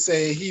 He did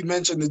say he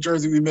mentioned the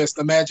jersey we missed,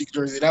 the Magic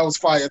jersey. That was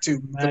fire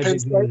too.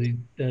 Magic jersey,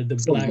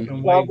 the black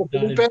and white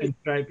dotted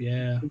pinstripe.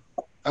 Yeah,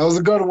 that was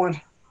a good one.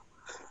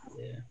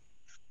 Yeah,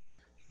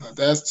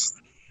 that's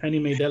Penny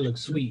made that look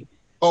sweet.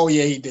 Oh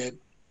yeah, he did.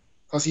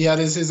 Plus he had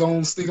his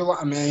own sneaker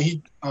line.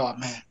 Man,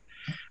 man.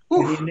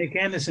 Penny and Nick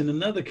Anderson,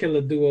 another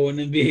killer duo in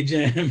NBA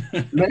Jam.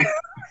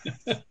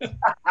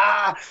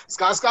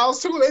 Scott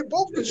Skiles too. They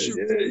both could shoot.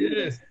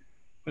 Yeah.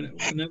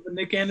 Whenever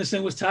Nick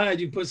Anderson was tired,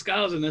 you put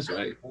Skiles in. That's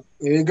right.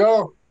 There you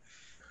go.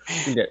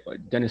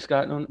 Dennis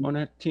Scott on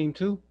that team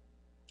too?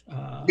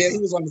 Yeah, he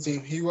was on the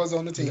team. He was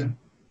on the team. Yeah.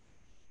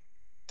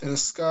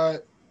 Dennis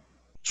Scott,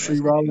 Tree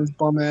Rollins,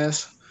 bum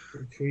ass.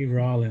 Tree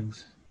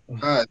Rollins.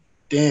 God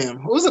damn.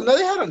 Who was another?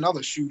 They had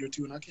another shooter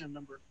too, and I can't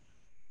remember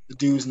the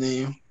dude's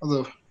name.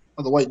 Other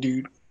white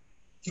dude.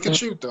 He could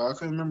shoot though. I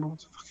couldn't remember what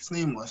the fuck his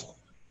name was.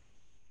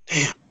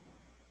 Damn.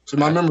 So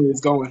my memory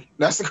is going.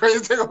 That's the crazy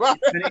thing about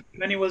it.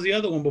 Penny was the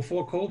other one.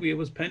 Before Kobe, it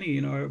was Penny,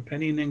 you know,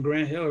 Penny and then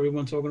Grant Hill.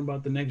 Everyone talking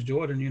about the next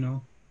Jordan, you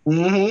know. We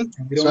don't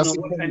know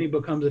what Penny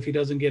becomes if he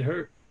doesn't get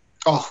hurt.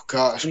 Oh,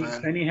 gosh,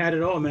 man. Penny had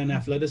it all, man.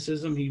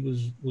 Athleticism. He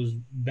was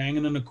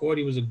banging on the court.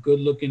 He was a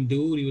good-looking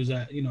dude. He was,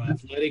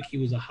 athletic. He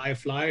was a high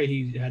flyer.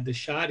 He had the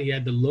shot. He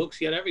had the looks.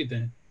 He had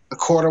everything. The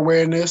court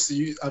awareness.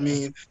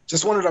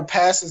 Just one of the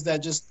passes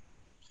that just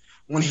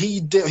when he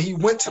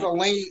went to the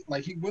lane.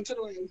 He went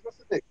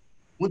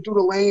through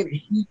the lane, and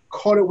he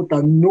caught it with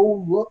a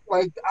no look.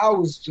 Like, I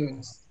was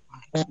just,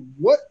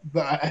 what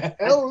the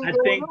hell is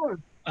going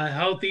on? A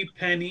healthy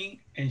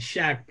Penny and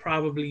Shaq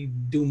probably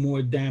do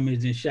more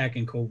damage than Shaq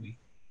and Kobe.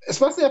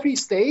 Especially if he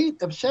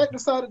stayed. If Shaq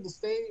decided to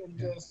stay and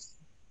just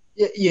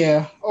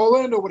Yeah.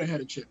 Orlando would have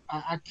had a chip.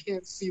 I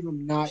can't see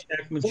them not.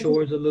 Shaq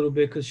matures a little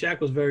bit because Shaq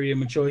was very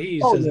immature.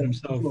 He says it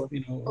himself, sure.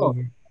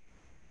 over.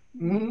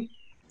 Mm-hmm.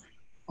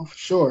 Oh, for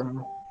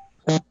sure.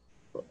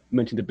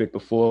 Mentioned a bit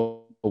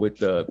before with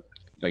the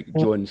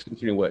Jordan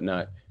Simpson and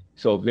whatnot.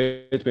 So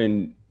there's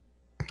been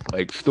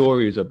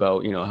stories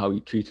about how he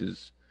treats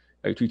his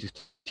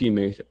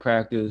teammates at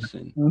practice,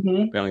 and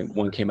apparently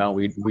one came out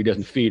where he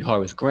doesn't feed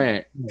Horace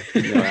Grant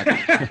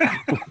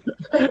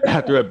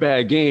after a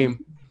bad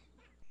game.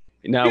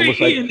 Now it looks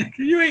like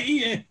you ain't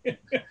eating.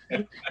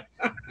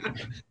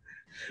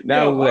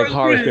 Now it looks like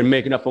Horace been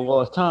making up for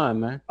lost time,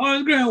 man.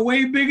 Horace Grant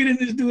way bigger than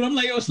this dude. I'm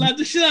like, yo, slap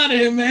the shit out of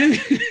him, man.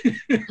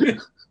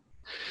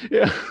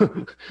 Yeah,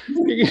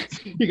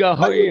 he got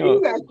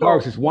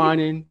Horace is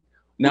whining.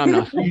 Now I'm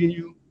not feeding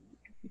you.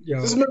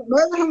 Just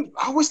imagine him.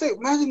 I wish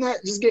imagine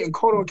that just getting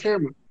caught on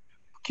camera.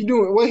 Keep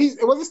doing it. Well,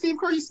 wasn't Steve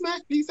Kerr he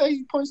smacked? He said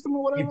he punched him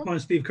or whatever. He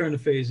punched Steve Kerr in the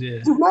face. Yeah.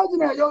 Just imagine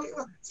that, yo.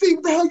 Steve,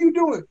 what the hell you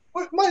doing?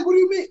 What, Mike? What do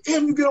you mean?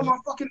 Damn, you get on my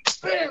fucking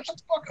bam! Shut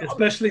the fuck up.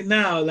 Especially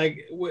now,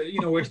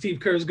 where Steve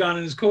Kerr's gone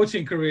in his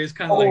coaching career, it's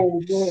kind of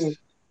man.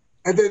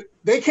 And then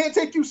they can't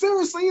take you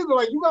seriously either.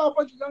 Like, you got a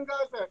bunch of young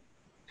guys that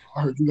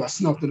I heard you got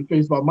snuffed in the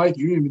face by Mike.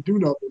 You didn't even do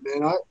nothing,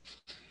 man.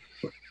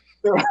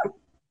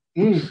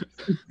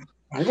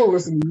 I ain't gonna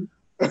listen to you.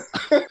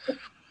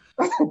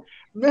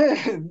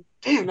 Man,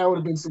 damn, that would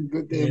have been some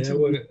good damn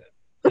TV.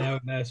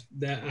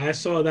 I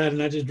saw that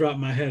and I just dropped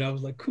my head. I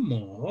was like, come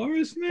on,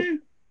 Horace,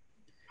 man.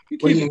 You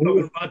can't be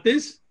talking about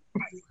this.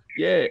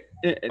 Yeah.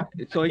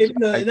 So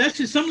that's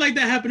just something like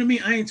that happened to me.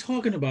 I ain't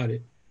talking about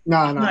it.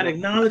 I'm not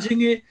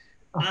acknowledging it.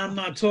 I'm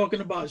not talking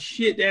about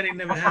shit that ain't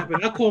never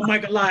happened. I call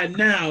Mike a liar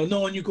now,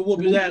 knowing you could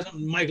whoop his ass.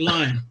 Mike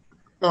lying.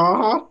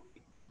 I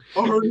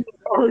heard he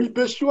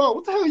bitched you out.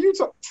 What the hell are you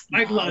talking?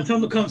 Mike lying. Tell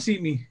him to come see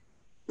me.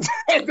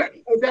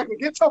 Exactly.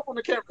 Get tough on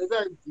the camera.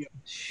 Exactly. Yeah.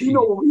 You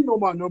know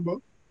my number.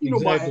 You know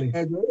my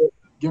address.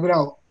 Give it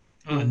out.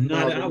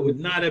 I would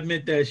not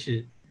admit that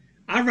shit.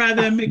 I'd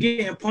rather admit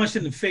getting punched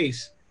in the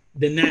face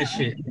than that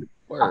shit.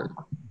 Word.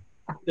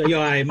 Yo,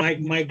 all right,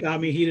 Mike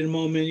got me heated in the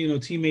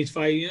moment. Teammates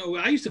fight.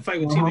 I used to fight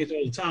with teammates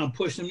all the time,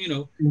 push them.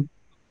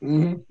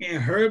 And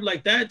Herb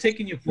like that,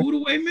 taking your food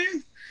away,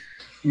 man.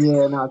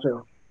 Yeah, not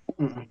true.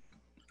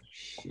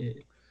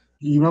 Shit.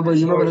 You remember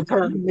the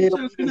term?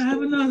 Gonna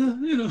have another,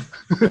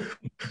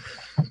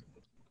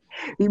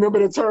 You remember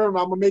the term?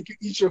 I'm gonna make you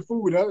eat your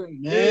food, huh?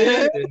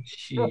 Yeah.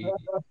 Shit.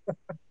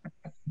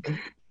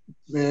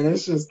 Man,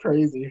 it's just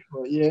crazy.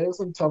 But yeah, it's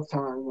some tough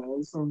times, man.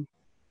 It's some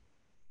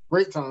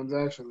great times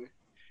actually.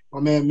 My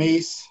man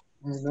Mace,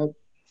 man,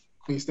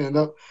 please stand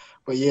up.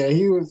 But yeah,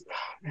 he was.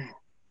 Man,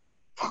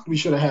 fuck, we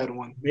should have had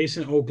one.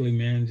 Mason Oakley,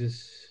 man,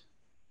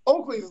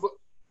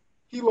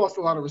 he lost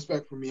a lot of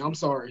respect for me. I'm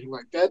sorry.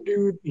 Like that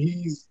dude,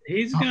 he's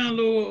gone a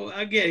little.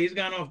 I get he's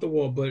gone off the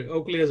wall, but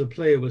Oakley as a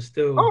player was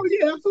still. Oh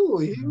yeah,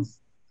 absolutely.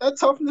 That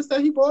toughness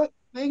that he brought,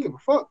 they ain't give a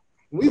fuck.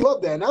 We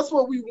love that, and that's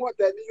what we want.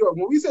 That New York.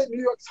 When we say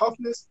New York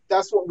toughness,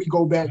 that's what we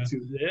go back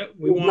to. Yeah,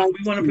 we want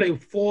to play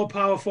 4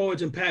 power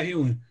forwards and Pat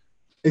Ewing.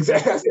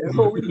 Exactly. That's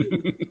what we need.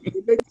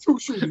 We make 2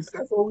 shooters.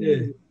 That's all we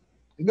need.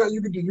 Nothing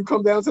you can do. You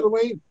come down to the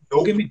lane.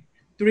 Nope. Give me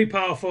 3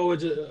 power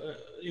forwards.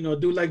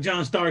 Do like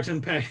John Starks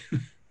and Pat.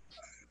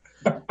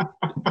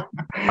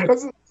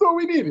 That's all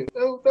we needed.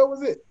 That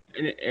was it.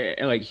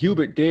 And like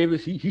Hubert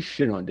Davis, he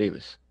shit on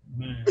Davis.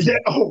 Man. Yeah.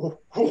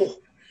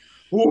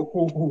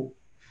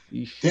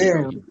 He shit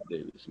on Hubert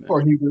Davis, man.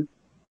 Poor Hubert.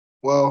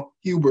 Well,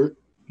 Hubert.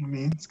 I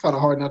mean, it's kind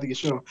of hard not to get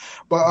shit on,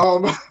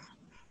 but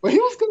he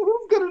was good. He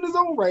was good in his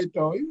own right,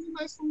 though. He was a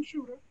nice little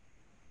shooter.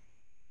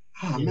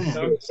 Oh,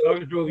 man.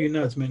 Starks drove you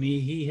nuts, man.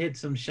 He hit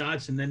some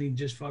shots, and then he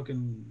just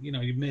fucking,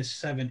 you missed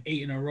 7,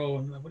 8 in a row.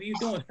 I'm like, what are you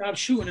doing? Stop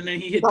shooting. And then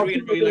he hit 3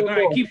 in a row. You're like,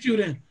 all right, keep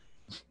shooting.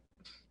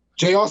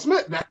 J.R.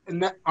 Smith.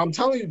 I'm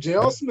telling you,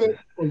 J.R. Smith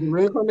was the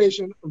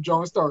reincarnation of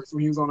John Starks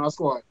when he was on our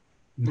squad.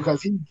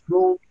 Because he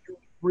drove you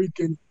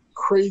freaking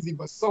crazy.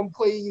 But some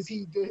plays,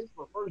 he did his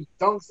reverse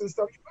dunks and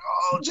stuff.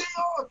 Oh,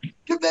 J.R.,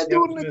 give that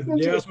dude an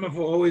extension. J.R. Smith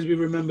will always be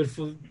remembered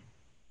for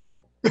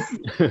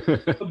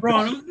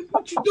LeBron,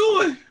 what you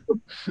doing?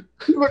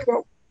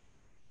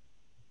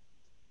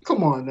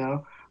 Come on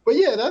now. But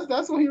yeah,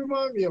 that's what he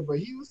reminded me of. But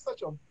he was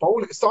such a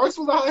bonus. Starks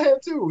was a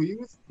hothead too. He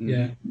was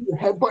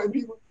headbutting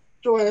people,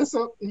 throw ass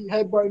up. He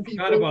headbutting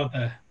people. Forgot about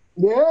that.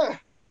 Yeah,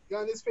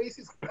 got in his face.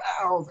 He's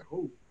I was like,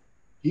 oh,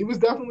 he was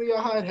definitely a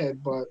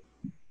hothead. But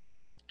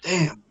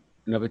damn.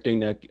 Another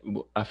thing that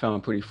I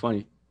found pretty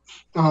funny.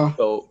 Uh-huh.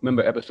 So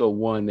remember episode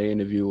 1, they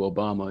interviewed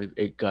Obama.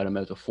 It got him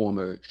as a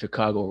former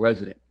Chicago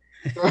resident.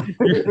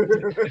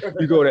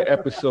 You go to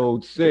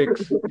episode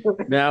 6,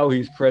 now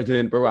he's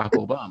President Barack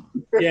Obama.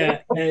 Yeah,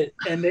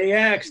 and they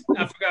asked,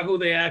 I forgot who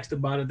they asked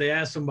about it. They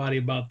asked somebody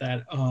about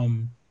that.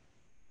 And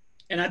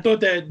I thought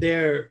that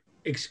their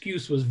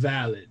excuse was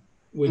valid,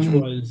 which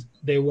was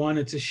they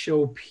wanted to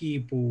show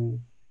people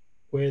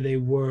where they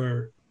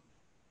were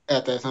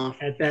at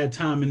that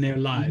time in their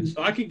lives.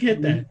 So I could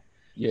get that.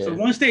 Yeah. So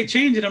once they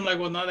change it, I'm like,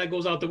 well, now that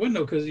goes out the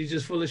window because he's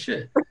just full of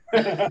shit.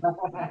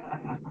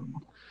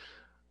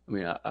 I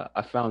mean,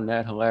 I found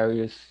that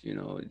hilarious.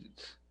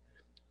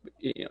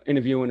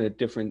 Interviewing the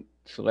different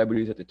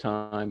celebrities at the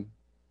time.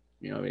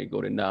 They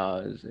go to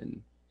Nas,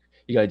 and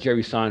you got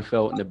Jerry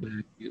Seinfeld in the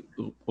back. It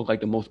looked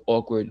like the most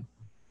awkward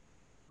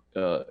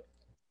uh,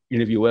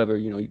 interview ever.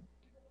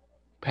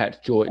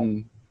 Pat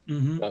Jordan.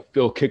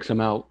 Phil kicks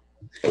him out.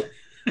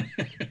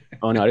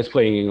 Oh no, this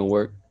playing ain't gonna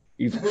work.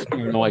 He's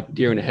like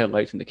deer in the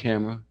headlights in the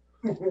camera.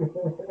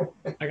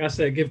 Like I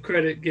said, give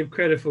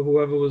credit for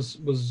whoever was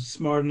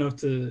smart enough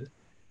to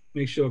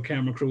make sure a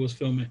camera crew was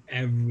filming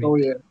everything. Oh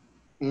yeah.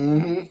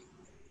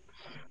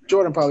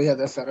 Jordan probably had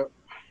that set up.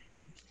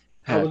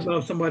 I would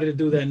love somebody to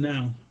do that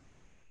now.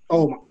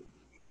 Oh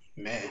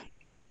man,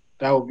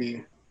 that would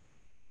be.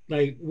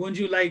 Like, wouldn't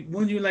you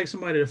like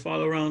somebody to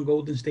follow around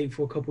Golden State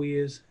for a couple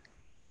years?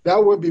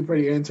 That would be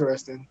pretty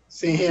interesting.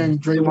 Hearing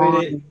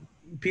Draymond,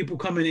 people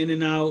coming in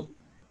and out,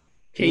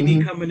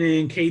 KD coming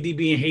in, KD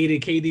being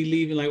hated, KD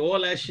leaving, like all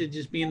that shit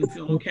just being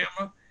on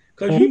camera.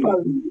 Because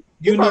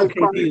you know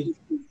KD is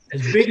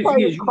as big as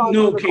he is. You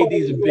know KD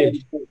is a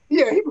bitch.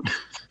 Yeah,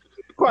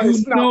 KD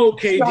is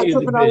a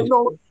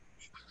bitch.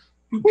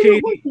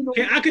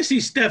 KD, I can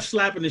see Steph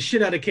slapping the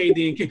shit out of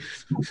KD and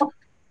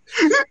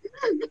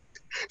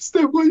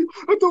Steph,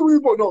 I thought we were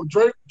going. No,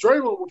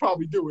 Draymond will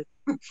probably do it.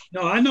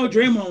 No, I know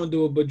Draymond will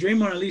do it, but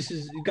Draymond at least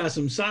has got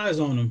some size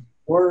on him.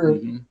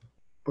 Word.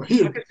 But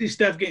I can see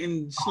Steph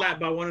getting slapped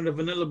by one of the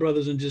Vanilla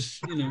Brothers and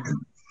just,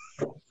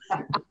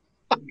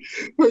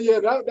 But yeah,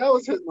 that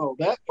was his. No,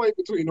 that fight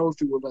between those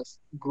two was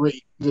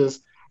great.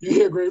 Just you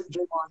hear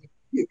Draymond,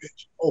 he a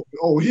bitch.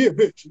 Oh, he a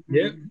bitch.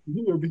 Yeah,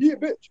 he a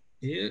bitch.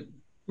 Yeah,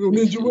 we don't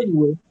need you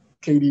anyway.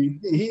 KD,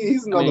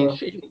 he's another.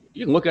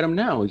 You can look at him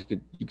now. You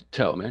could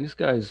tell, man. This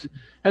guy's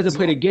hasn't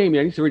played a game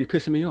yet. He's already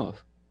pissing me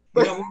off.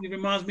 You know, it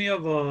reminds me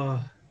of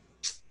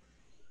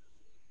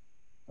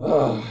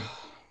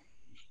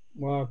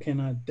wow, can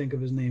I think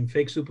of his name?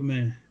 Fake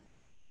Superman,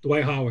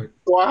 Dwight Howard.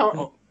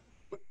 Wow.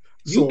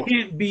 You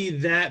can't be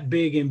that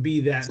big and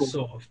be that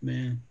soft,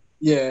 man.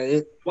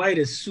 Yeah, Dwight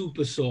is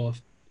super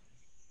soft.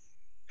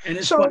 And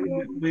it's funny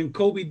when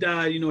Kobe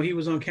died, he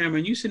was on camera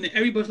and you sitting there,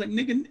 everybody's like,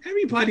 nigga,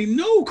 everybody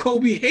know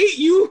Kobe hate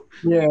you.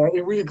 Yeah,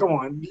 come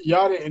on.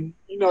 Y'all didn't,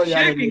 y'all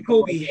Shaq and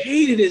Kobe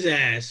hated his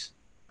ass.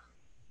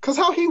 Because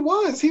how he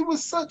was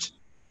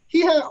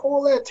he had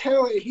all that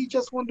talent. He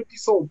just wanted to be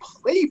so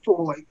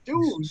playful. Like,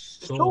 dude,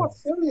 show a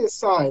serious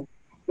side.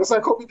 Just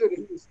like Kobe did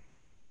it.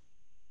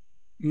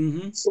 He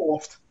was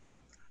soft.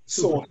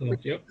 Soft.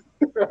 Yep.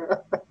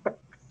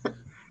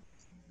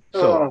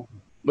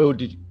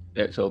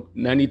 So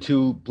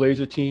 92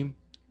 Blazer team,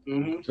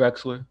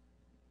 Drexler,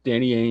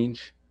 Danny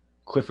Ainge,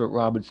 Clifford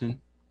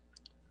Robinson,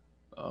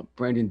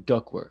 Brandon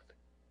Duckworth.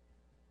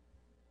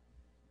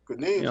 Good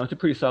name. It's a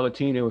pretty solid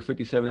team. They were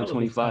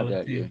 57-25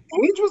 that year.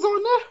 Ainge was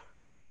on there?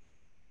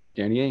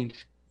 Danny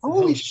Ainge.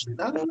 Holy shit.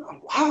 I don't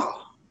know.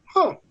 Wow.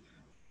 Huh.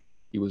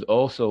 He was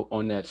also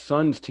on that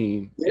Suns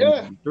team in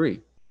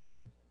 93.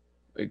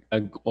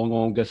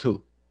 Guess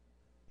who?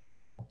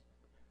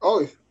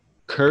 Oh.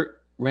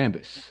 Kurt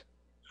Rambis.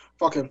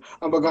 Fuck him.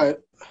 Go ahead.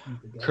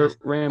 Kurt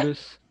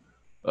Rambis,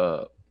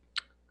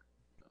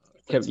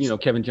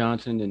 Kevin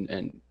Johnson,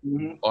 and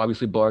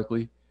obviously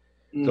Barkley.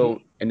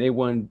 So, and they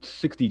won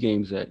 60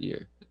 games that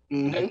year.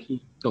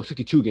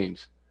 62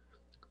 games.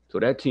 So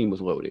that team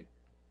was loaded.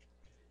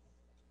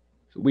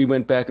 So we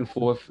went back and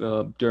forth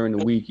during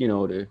the week.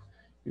 The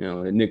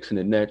Knicks and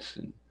the Nets.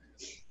 And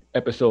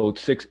episode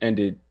 6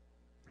 ended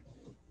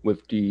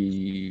with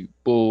the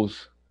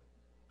Bulls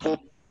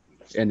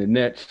and the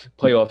Nets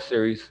playoff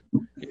series.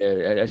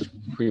 Yeah, that's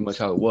pretty much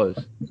how it was.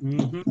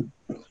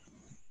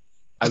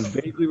 I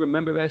vaguely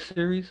remember that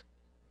series,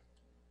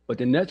 but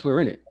the Nets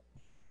were in it.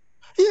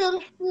 Yeah.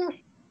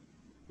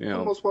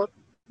 For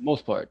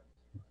most part.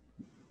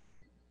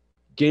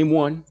 Game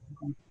 1,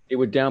 they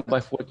were down by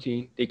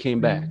 14. They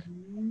came back.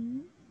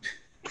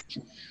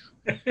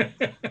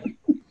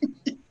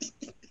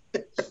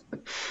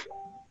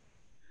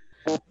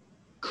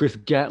 Chris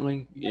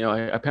Gatling,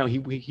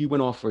 apparently he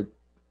went off for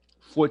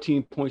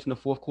 14 points in the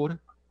fourth quarter.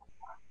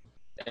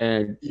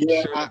 And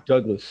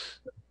Douglas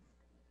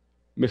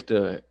missed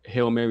a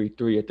Hail Mary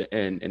 3 at the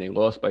end, and they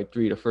lost by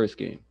 3 the first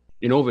game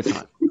in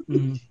overtime.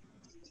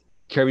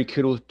 Kerry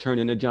Kittle turned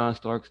into John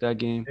Starks that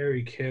game.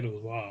 Kerry Kittle,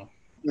 wow.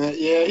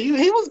 Yeah,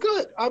 he was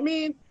good. I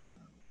mean,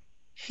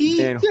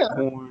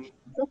 Horn.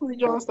 Definitely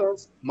John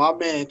Starks. My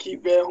man,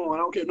 Keith Van Horn.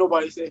 I don't care what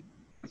nobody say.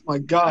 It's my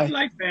guy. I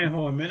like Van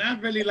Horn, man. I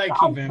really like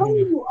Keith Van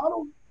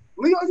Horn.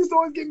 Leon just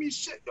always give me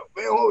shit.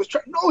 Van Horn was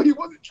trash. No, he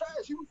wasn't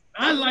trash.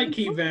 I like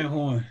Keith Van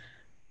Horn.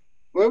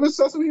 Well, when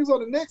he was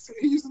on the Knicks,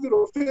 he used to do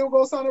the field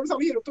goal sign every time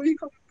he hit a 3.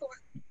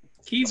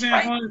 Keith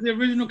Van Horn is the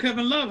original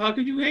Kevin Love. How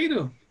could you hate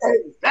him?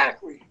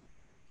 Exactly.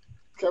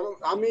 Kevin,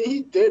 I mean,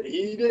 he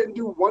didn't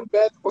do one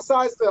bad,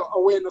 besides the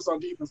awareness on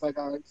defense, like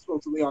I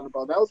spoke to Leon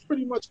about. That was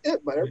pretty much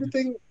it. But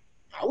everything,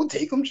 I would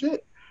take him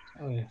shit.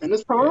 Oh, yeah. In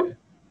his prime.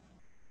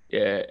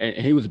 Yeah, and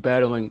he was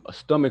battling a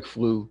stomach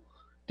flu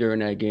during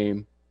that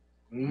game.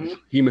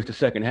 He missed the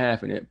second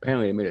half, and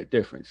apparently it made a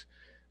difference.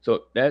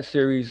 So that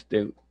series,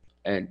 they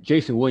And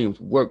Jason Williams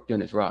worked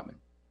Dennis Rodman.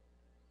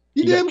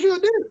 He damn sure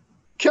did.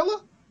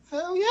 Killer.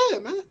 Hell yeah,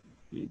 man.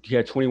 He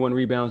had 21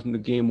 rebounds in the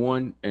game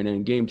 1, and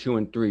then game 2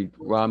 and 3,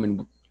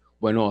 Rodman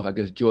went off. I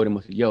guess Jordan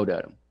must have yelled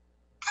at him.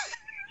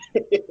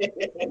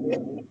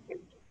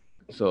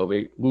 So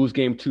they lose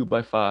game 2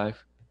 by 5.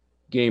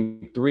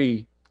 Game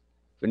 3,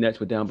 the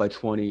Nets were down by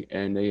 20,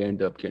 and they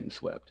end up getting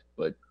swept.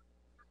 But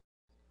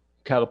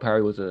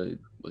Calipari was an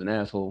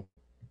asshole.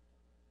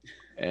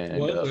 And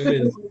well,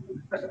 it is.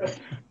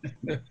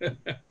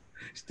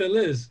 Still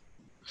is.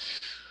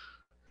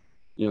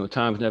 You know,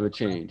 times never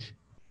change.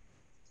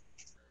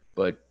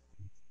 But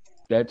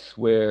that's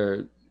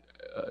where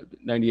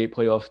 98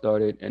 playoffs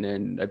started, and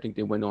then I think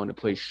they went on to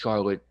play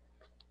Charlotte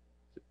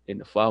in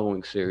the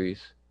following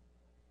series.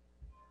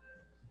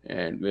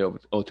 And they'll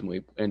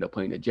ultimately end up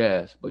playing the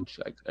Jazz, which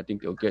I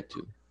think they'll get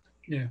to.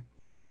 Yeah.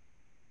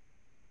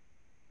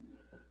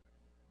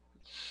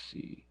 Let's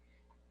see.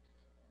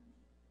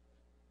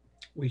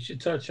 We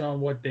should touch on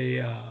what they,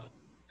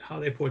 how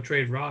they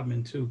portrayed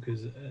Rodman too,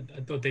 because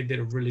I thought they did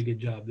a really good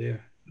job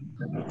there.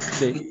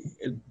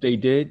 They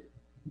did.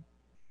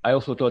 I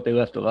also thought they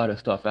left a lot of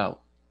stuff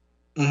out.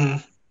 Mm-hmm.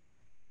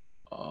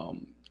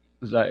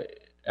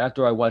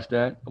 After I watched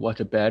that, I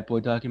watched a Bad Boy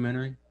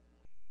documentary.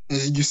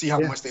 You see how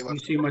much they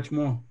left. You see much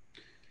more.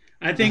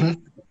 I think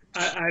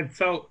I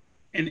felt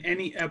in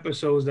any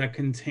episodes that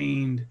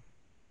contained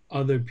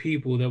other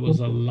people, there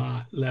was a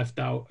lot left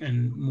out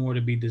and more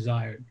to be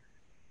desired.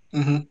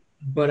 Mm-hmm.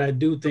 But I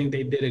do think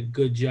they did a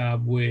good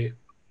job with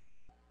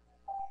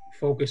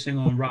focusing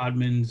on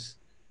Rodman's,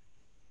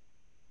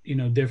 you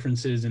know,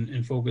 differences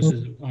and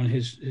focuses on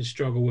his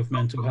struggle with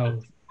mental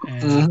health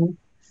and,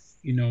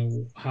 you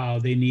know, how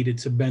they needed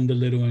to bend a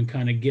little and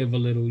kind of give a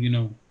little, you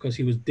know, because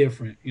he was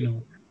different, you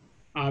know.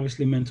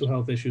 Obviously, mental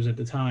health issues at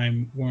the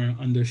time weren't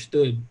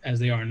understood as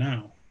they are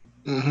now.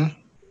 Mm-hmm.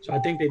 So I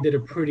think they did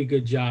a pretty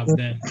good job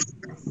then.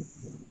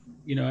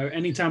 You know,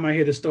 anytime I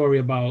hear the story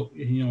about,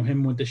 you know,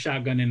 him with the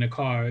shotgun in the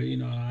car, you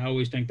know, I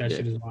always think that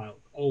shit is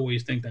wild.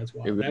 Always think that's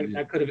wild.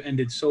 That could have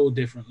ended so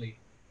differently.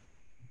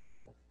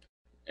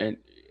 And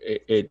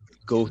it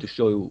goes to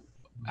show you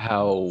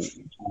how,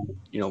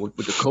 you know, with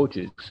the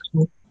coaches,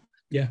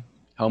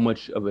 how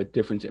much of a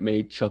difference it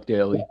made. Chuck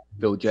Daly,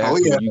 Phil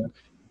Jackson,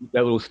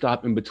 that little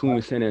stop in between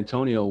with San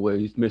Antonio where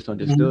he's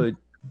misunderstood,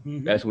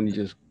 that's when he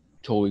just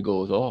totally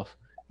goes off.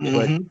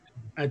 But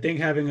I think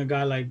having a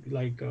guy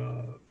like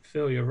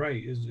Phil, you're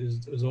right,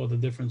 is all the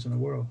difference in the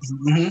world.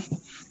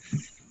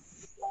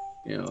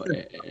 You know,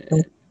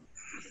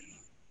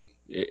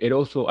 it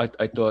also,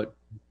 I thought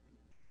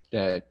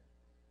that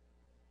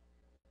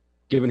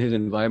given his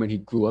environment he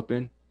grew up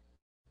in,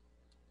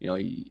 you know,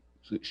 he's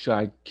a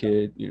shy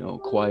kid, you know,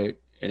 quiet,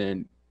 and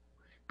then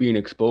being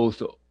exposed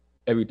to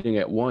everything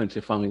at once,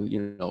 it finally,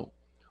 you know,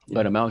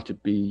 let him out to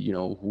be, you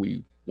know, who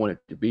he wanted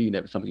to be,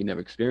 something he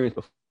never experienced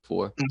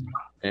before.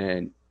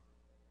 And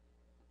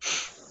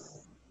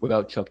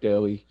without Chuck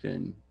Daly,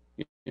 then,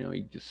 you know,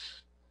 he just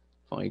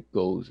finally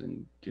goes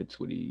and gets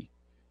what he,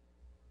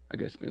 I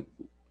guess, been,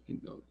 you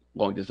know,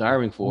 long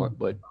desiring for.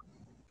 But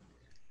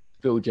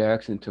Phil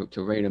Jackson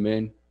to rein him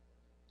in,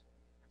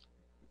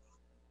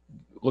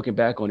 looking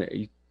back on it,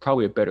 he's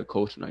probably a better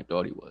coach than I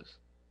thought he was.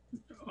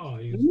 Oh,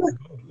 he was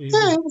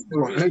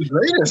his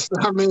greatest.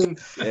 I mean,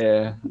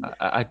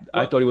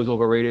 I thought he was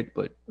overrated,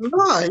 but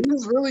no, he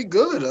was really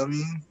good. I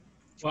mean,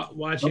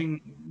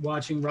 watching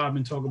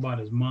Rodman talk about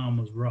his mom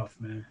was rough,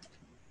 man.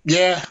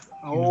 Yeah.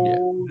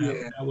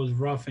 That was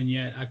rough, and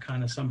yet I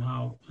kind of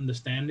somehow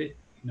understand it.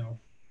 You know,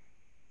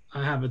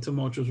 I have a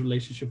tumultuous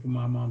relationship with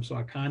my mom, so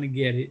I kind of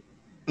get it.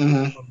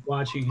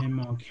 Watching him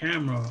on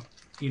camera,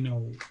 you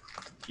know,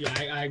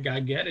 I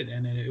get it,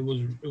 and it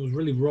was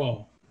really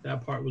raw.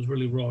 That part was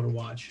really raw to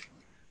watch.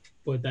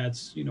 But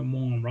that's, you know,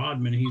 more on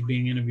Rodman. He's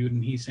being interviewed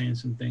and he's saying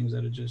some things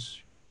that are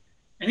just,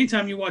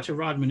 anytime you watch a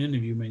Rodman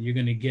interview, man, you're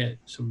going to get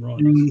some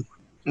rawness.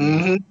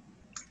 I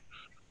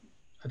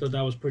thought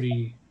that was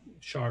pretty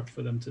sharp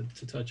for them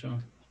to touch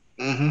on.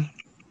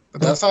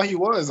 But that's how he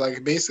was.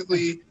 Like,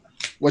 basically,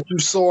 what you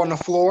saw on the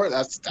floor,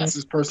 that's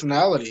his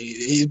personality.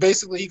 He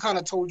kind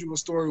of told you a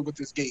story with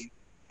this game.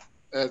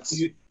 That's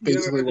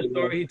basically the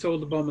story he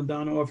told about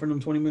Madonna offering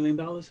him $20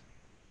 million?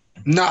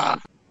 Nah.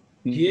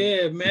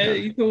 Yeah, man.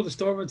 He told the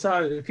story about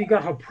how if he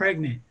got her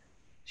pregnant,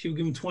 she would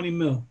give him 20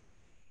 mil.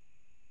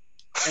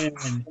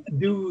 And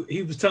dude,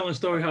 he was telling a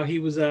story how he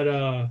was at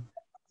was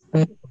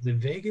it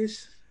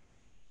Vegas?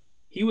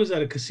 He was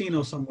at a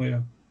casino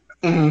somewhere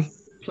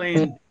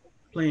playing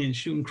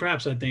shooting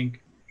craps, I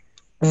think.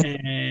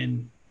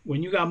 And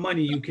when you got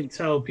money, you can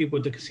tell people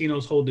at the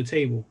casinos hold the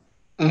table.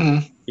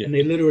 And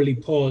they literally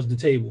pause the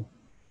table.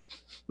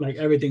 Like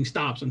everything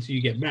stops until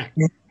you get back.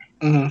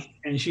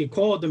 And she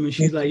called them and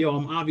she's like, yo,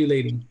 I'm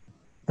ovulating.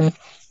 This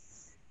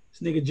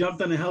nigga jumped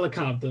on a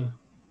helicopter,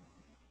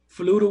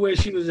 flew to where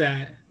she was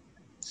at,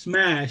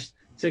 smashed,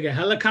 took a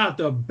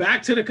helicopter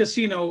back to the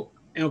casino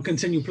and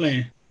continue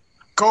playing.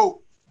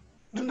 Go.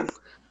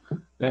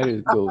 That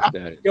is gold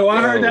status. Yo,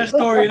 I heard that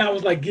story and I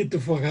was like, get the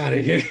fuck out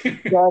of here.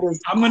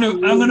 I'm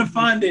gonna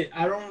find it.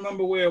 I don't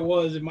remember where it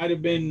was. It might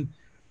have been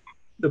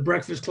the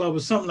Breakfast Club or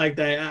something like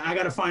that. I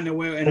gotta find it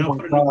where, and I'll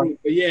put it in the group.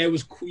 But yeah, it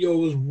was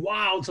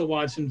wild to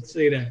watch him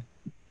say that.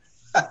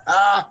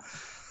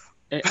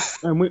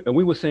 and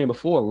we were saying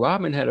before,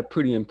 Rodman had a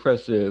pretty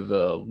impressive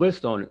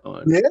list on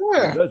his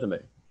resume.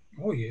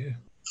 Oh yeah.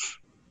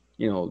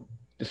 You know,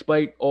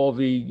 despite all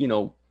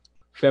the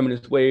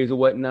feminist ways or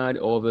whatnot,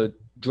 all the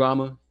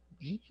drama,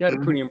 he had a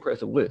pretty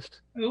impressive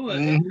list.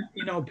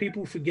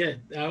 People forget.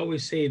 I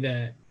always say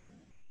that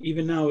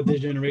even now with this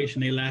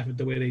generation, they laugh at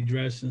the way they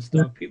dress and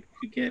stuff. People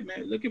forget,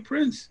 man. Look at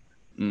Prince.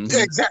 Mm-hmm.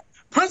 Yeah, exactly.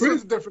 Prince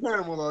was a different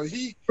animal, though.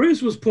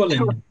 Prince was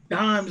pulling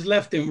dimes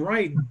left and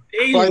right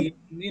daily.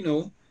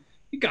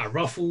 He got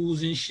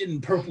ruffles and shit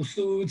and purple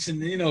suits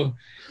and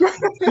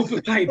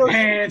super tight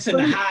pants and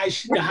the high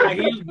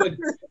heels. But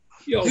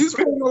he's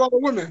pulling a lot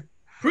of women.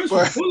 Prince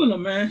was pulling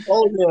them, man.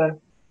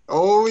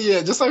 Oh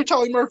yeah. Just like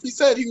Charlie Murphy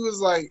said, he was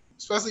like,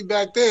 especially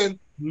back then,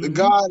 the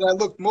guy that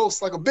looked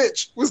most like a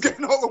bitch was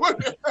getting all the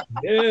women.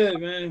 Yeah,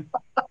 man.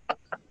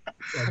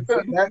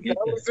 that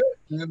was it,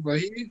 man.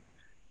 But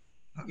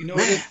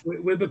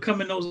we're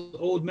becoming those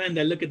old men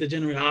that look at the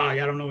generation. Y'all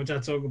don't know what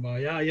y'all talk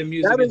about. Your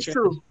music. That is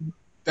true.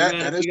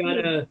 That is true. We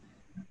gotta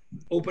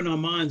open our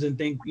minds and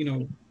think.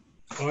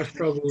 Our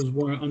struggles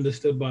weren't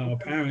understood by our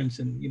parents,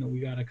 and we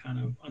gotta kind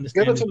of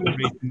understand the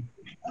generation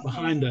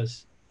behind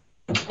us.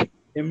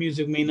 Their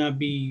music may not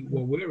be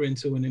what we're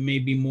into, and it may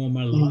be more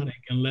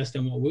melodic and less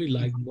than what we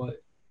like,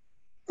 but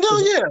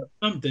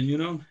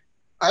something,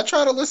 I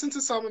try to listen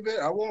to some of it.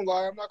 I won't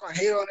lie, I'm not gonna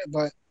hate on it,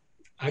 but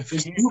I've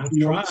tried.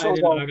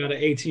 I got an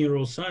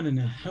 18-year-old son, and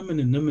it's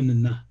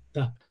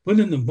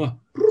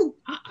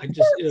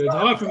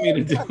hard for me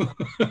to do.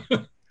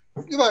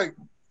 You're like,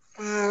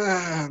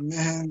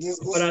 man.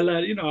 But I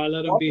let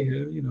him be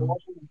here,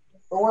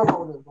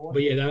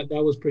 But yeah,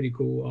 that was pretty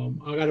cool.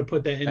 I got to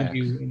put that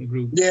interview in the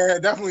group. Yeah,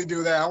 definitely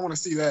do that. I want to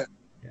see that.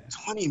 Yeah.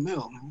 20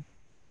 mil, man.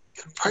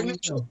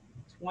 Pregnant?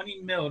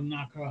 20 mil,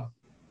 knock her up.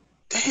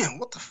 Damn,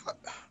 what the fuck?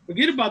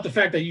 Forget about the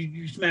fact that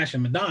you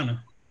smashing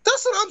Madonna.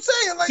 That's what I'm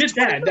saying. Like, get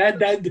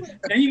that.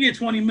 Then you get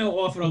 20 mil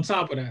off it on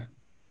top of that.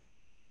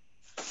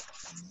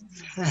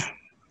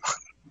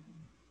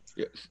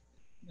 Yes.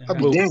 A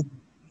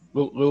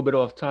little bit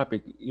off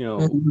topic.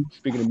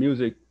 Speaking of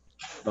music,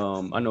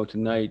 I know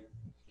tonight,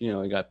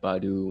 I got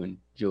Badu and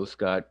Jill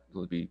Scott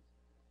will be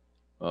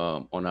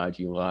on IG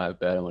Live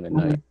battling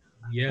tonight.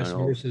 Yes,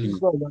 versus.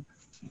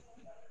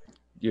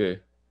 Yeah,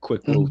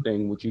 quick little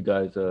thing. What you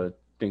guys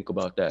think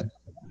about that?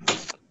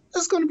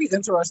 It's going to be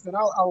interesting.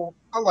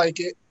 I like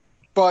it,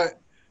 but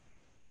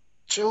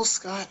Jill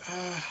Scott.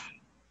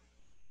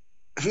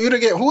 If you were to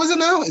get, who is it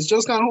now? Is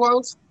Jill Scott? Who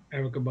else?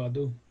 Erykah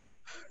Badu.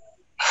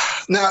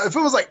 Now, if it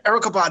was like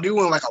Erykah Badu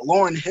and like a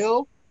Lauryn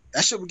Hill,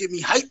 that shit would get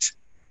me hyped.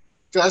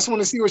 I just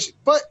want to see what she.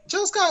 But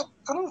Jill Scott,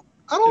 I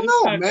don't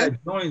know, man.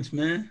 Joints,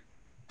 man.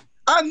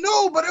 I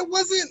know, but it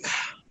wasn't.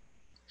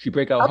 She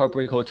break out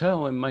Heartbreak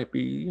Hotel and might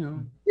be,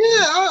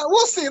 Yeah,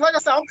 we'll see. Like I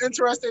said, I'm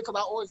interested because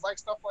I always like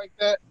stuff like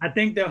that. I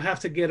think they'll have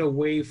to get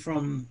away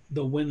from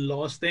the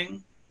win-loss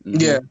thing.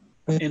 Yeah.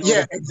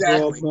 Yeah,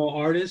 exactly. More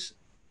artists.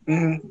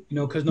 Mm-hmm.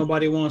 Because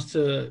nobody wants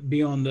to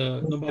be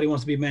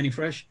Manny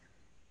Fresh.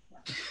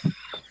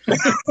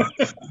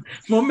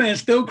 My man's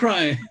still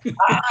crying.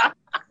 I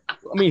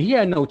mean, he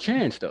had no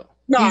chance though.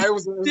 No, it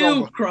was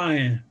still over.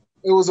 Crying.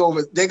 It was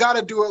over. They got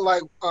to do it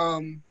like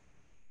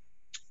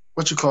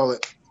what you call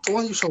it? The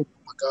one you showed.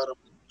 Oh my God,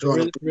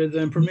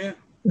 RZA and Premier.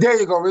 There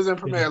you go, RZA and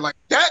Premier. Like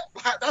that.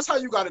 That's how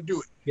you got to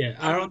do it. Yeah,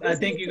 I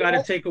think you got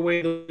to take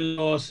away the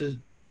loss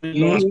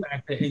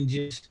factor and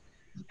just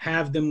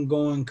have them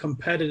going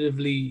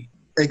competitively.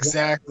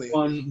 Exactly.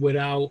 One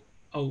without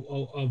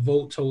a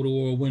vote total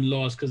or a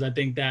win-loss, because I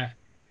think that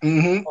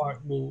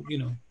part will,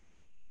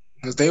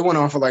 Because they went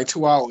on for like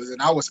 2 hours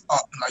and I was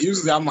up. Like,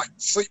 usually I'm like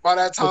sleep by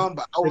that time,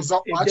 but I was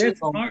up watching.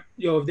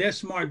 If they're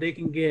smart, they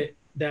can get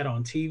that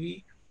on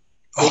TV.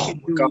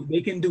 They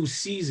can do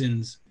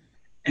seasons,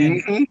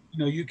 and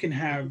you can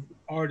have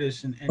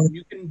artists and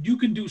you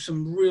can do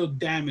some real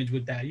damage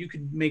with that. You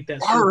can make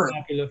that so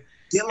popular.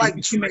 Get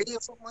like Trey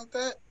or something like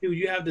that. Dude,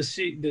 you have the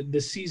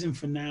season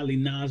finale,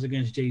 Nas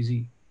against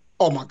Jay-Z.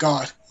 Oh my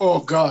God! Oh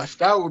gosh,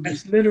 that would be.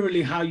 That's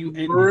literally how you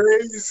end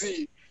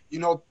crazy. You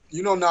know,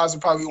 Nas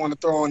would probably want to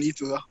throw on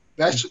Ether though.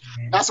 That's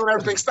when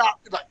everything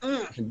stopped. Like,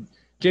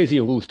 Jay-Z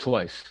will lose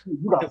twice.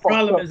 The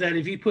problem is that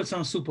if he puts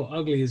on Super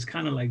Ugly, it's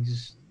kind of like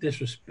just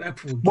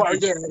disrespectful. Well,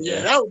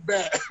 yeah, that was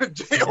bad.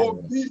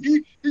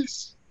 J.O.B.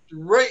 He's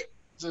straight,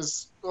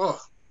 just But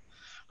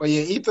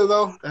yeah, Ether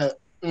though.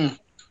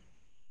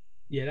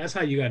 Yeah, that's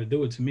how you got to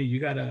do it. To me, you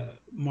got to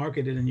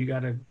market it and you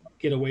got to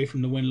get away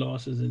from the win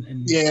losses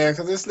and yeah,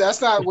 because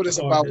that's not what it's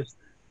about.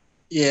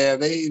 Yeah,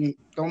 they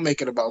don't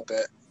make it about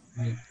that.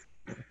 Yeah.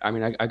 I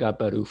mean, I got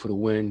Badu for the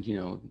win.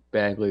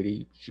 Bag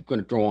lady. She's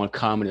gonna throw on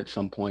Common at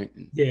some point.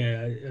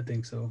 Yeah, I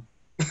think so.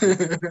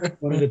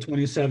 One of the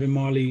 27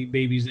 Marley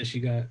babies that she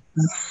got.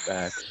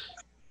 Back.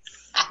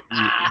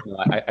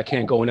 I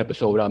can't go an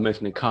episode without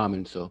mentioning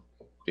Common, so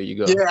there you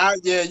go.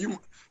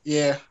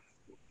 Yeah.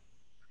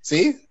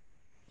 See,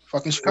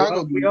 fucking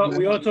Chicago. We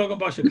all talk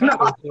about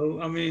Chicago,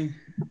 so I mean,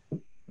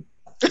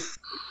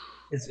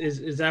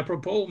 it's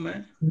apropos,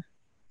 man.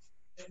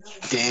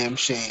 Damn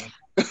shame.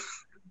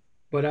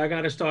 But I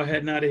gotta start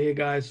heading out of here,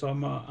 guys. So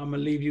I'm gonna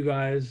leave you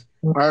guys.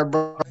 All right,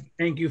 bro.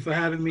 Thank you for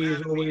having me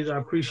as always. I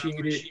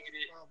appreciate it,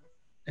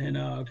 and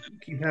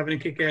keep having a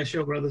kick-ass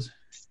show, brothers.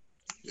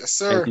 Yes,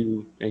 sir.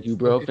 Thank you,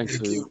 bro. Thanks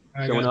for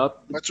showing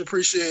up. Much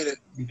appreciated.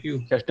 Thank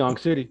you. Catch Donk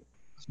City.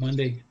 It's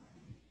Monday.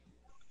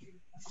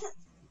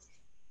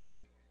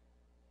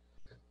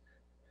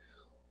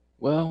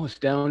 Well, it's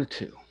down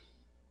to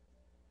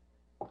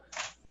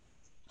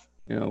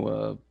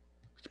 2.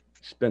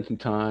 Spend some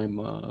time,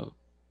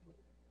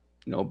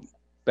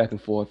 back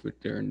and forth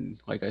during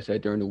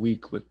the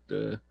week with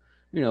the,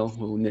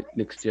 little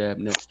Knicks jab,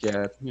 Nets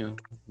jab.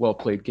 Well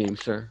played game,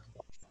 sir.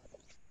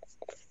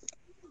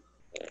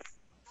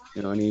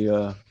 Any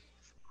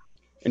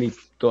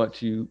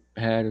thoughts you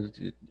had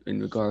in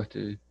regards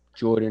to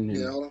Jordan?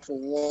 Yeah, hold on for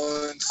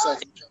 1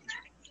 second.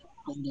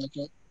 Come back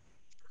up.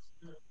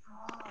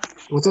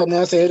 What's up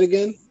now? Say it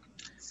again.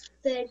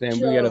 Sam, we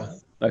got a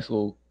nice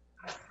little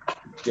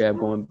jab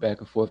going back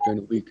and forth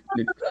during the week.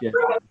 Yeah,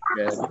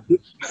 it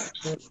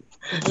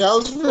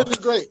was really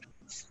great.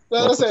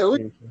 Like I said,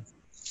 we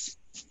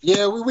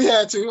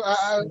had to.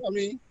 I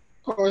mean,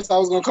 of course, I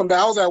was gonna come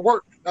back. I was at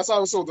work. That's why I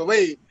was so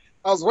delayed.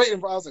 I was waiting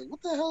for. I was like,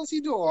 "What the hell is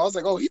he doing?" I was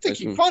like, "Oh, he think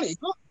he's funny."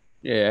 Huh?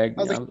 Yeah,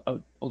 I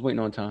was waiting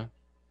on time.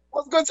 That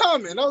was good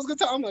timing.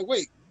 I'm like,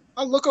 wait.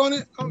 I look on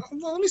it.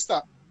 Let me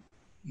stop.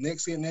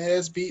 Knicks getting their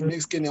ass beat.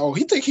 Knicks getting. Oh,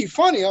 he think he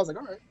funny. I was like,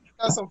 all right,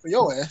 that's something for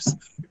your ass.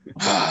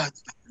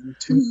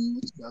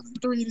 2002,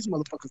 2003, these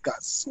motherfuckers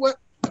got swept.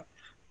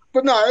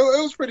 But no,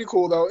 it was pretty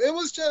cool though. It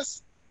was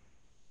just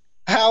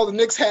how the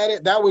Knicks had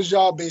it. That was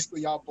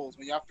basically y'all bulls.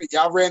 When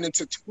y'all ran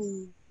into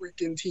two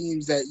freaking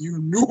teams that you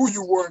knew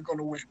you weren't going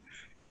to win.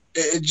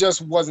 It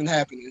just wasn't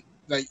happening.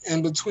 Like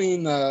in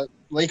between the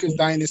Lakers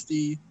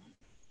dynasty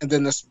and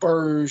then the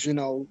Spurs,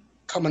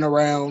 coming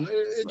around,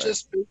 it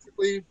just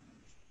basically,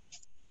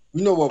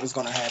 what was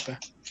going to happen.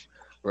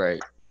 Right.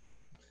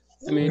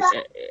 I mean,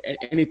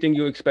 anything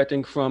you're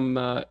expecting from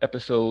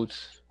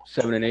episodes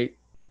 7 and 8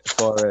 as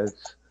far as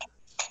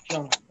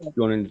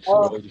going into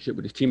a relationship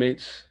with his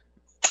teammates?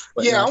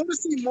 I want to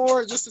see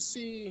more just to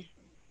see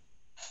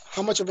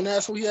how much of an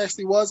asshole he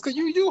actually was. Because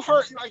you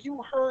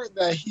heard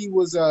that he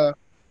was a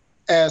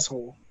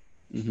asshole.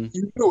 Mm-hmm.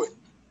 You knew it.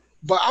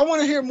 But I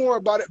want to hear more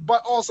about it.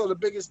 But also the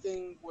biggest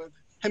thing with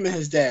him and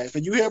his dad.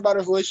 Because you hear about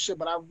his relationship,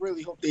 but I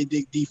really hope they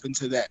dig deep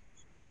into that.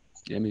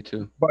 Yeah, me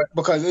too. But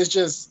because it's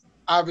just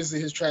obviously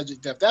his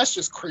tragic death. That's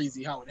just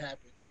crazy how it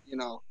happened.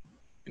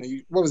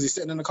 What was he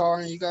sitting in the car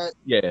and you got?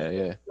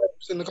 Yeah.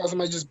 Sitting in the car,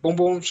 somebody just boom,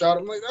 boom, shot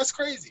him. Like, that's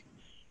crazy.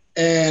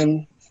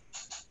 And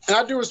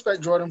I do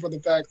respect Jordan for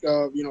the fact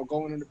of,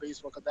 going into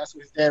baseball because that's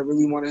what his dad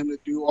really wanted him to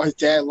do. Or his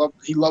dad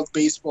loved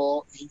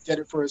baseball. He did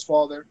it for his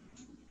father.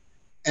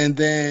 And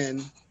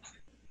then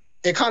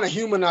it kind of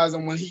humanized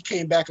him when he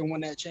came back and won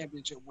that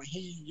championship. When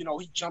he,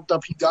 he jumped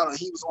up, he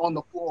was on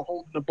the floor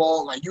holding the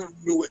ball. Like, you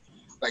knew it.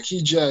 Like,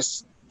 he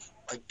just,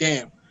 like,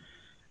 damn.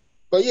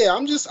 But yeah,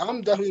 I'm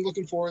definitely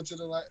looking forward to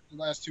the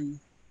last two.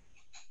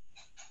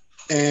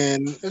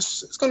 And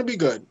it's going to be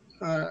good.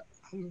 It's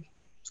going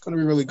to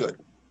be really good.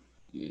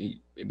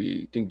 Maybe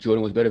you think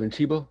Jordan was better than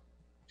Tebow?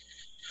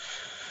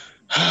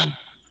 Hell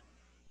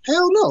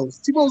no.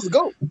 Tebow's the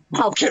GOAT.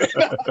 I'm kidding.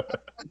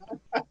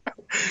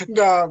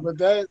 Nah, but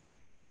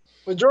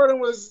Jordan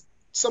was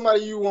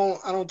somebody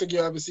I don't think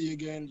you'll ever see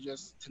again.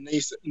 Just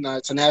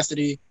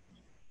tenacity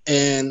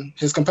and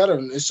his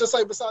competitiveness. It's just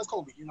like besides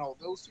Kobe,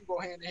 those two go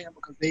hand in hand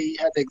because they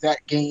had the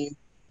exact game.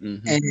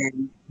 Mm-hmm.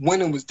 And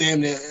winning was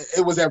damn near,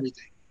 it was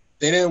everything.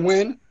 They didn't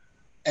win,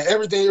 and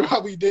everything they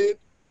probably did,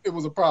 it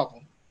was a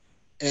problem.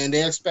 And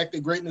they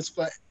expected greatness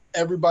for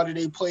everybody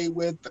they played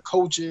with, the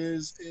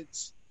coaches.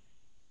 It's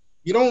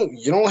you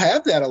don't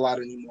have that a lot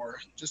anymore.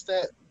 Just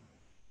that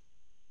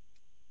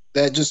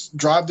just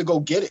drive to go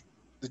get it.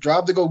 The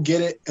drive to go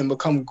get it and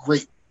become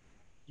great.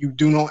 You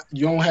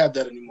don't have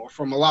that anymore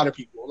from a lot of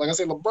people. Like I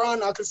said,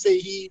 LeBron, I could say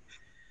he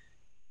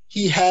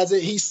has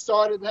it. He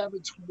started to have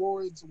it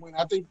towards when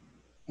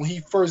he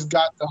first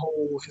got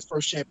his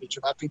first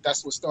championship. I think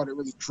that's what started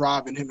really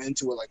driving him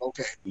into it. Like,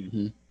 okay,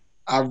 mm-hmm.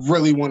 I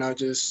really want to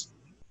just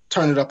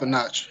turn it up a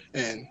notch,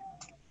 and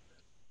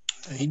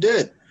he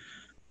did.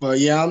 But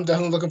yeah, I'm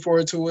definitely looking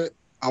forward to it.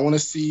 I want to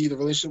see the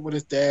relationship with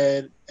his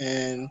dad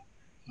and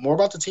more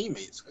about the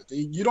teammates.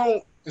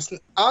 I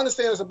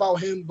understand it's about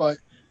him, but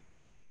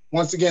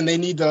once again, they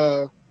need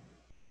to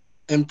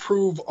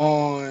improve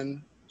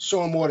on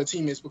showing more of the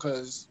teammates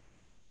because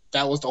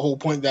that was the whole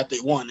point that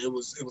they won. It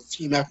was a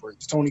team effort.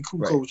 Tony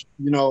Kukoc,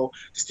 right.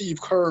 Steve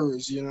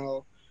Kerr's,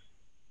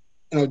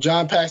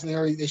 John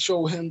Paxson. They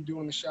showed him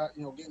doing the shot,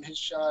 getting his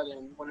shot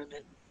and winning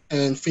it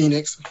in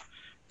Phoenix,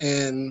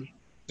 and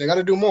they got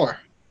to do more.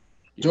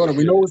 Jordan,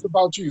 we know it's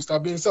about you.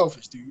 Stop being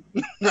selfish, dude.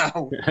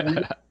 Now,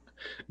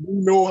 we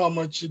know how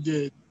much you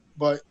did.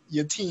 but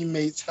your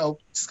teammates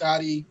helped.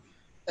 Scotty,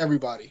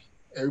 everybody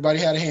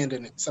had a hand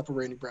in it, except for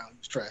Randy Brown. He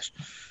was trash.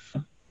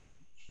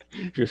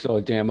 Just saw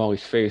Dan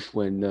Molly's face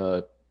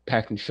when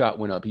Paxton's shot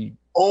went up. He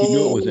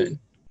knew it was in.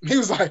 He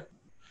was like,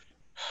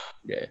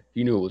 yeah,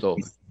 he knew it was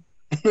over.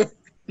 But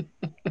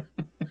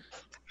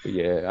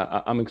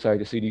yeah, I'm excited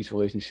to see these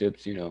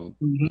relationships,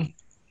 mm-hmm.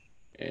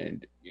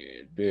 and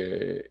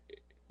the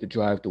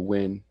drive to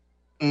win,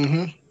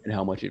 mm-hmm. and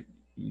how much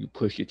you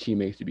push your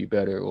teammates to be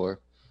better, or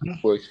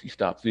Mm-hmm. worse, you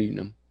stop feeding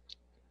them.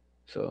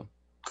 So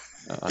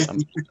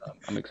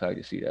I'm excited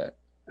to see that.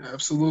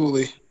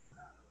 Absolutely.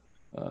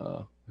 Bit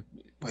of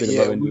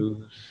other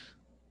news.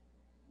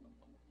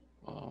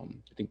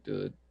 I think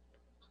the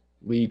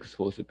league is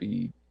supposed to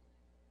be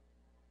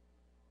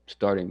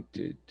starting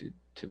to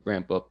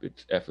ramp up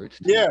its efforts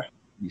to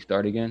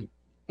restart again.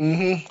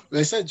 Mm-hmm.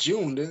 They said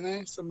June, didn't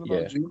they? Something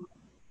about June.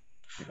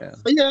 Yeah.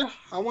 But yeah,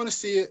 I want to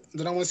see it.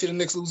 Then I want to see the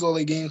Knicks lose all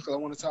their games because I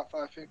want a top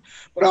 5 pick.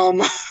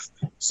 But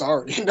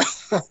sorry,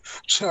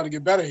 trying to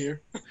get better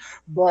here.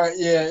 But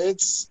yeah,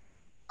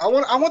 I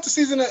want the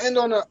season to end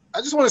on I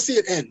just want to see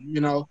it end.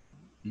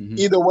 Mm-hmm.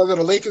 Either whether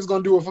the Lakers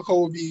gonna do it for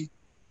Kobe,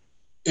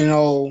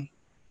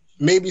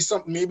 maybe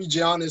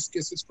Giannis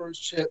gets his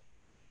first chip.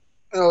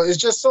 It's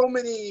just so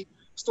many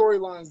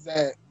storylines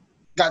that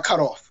got cut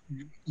off.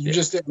 You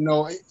just didn't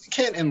know. It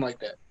can't end like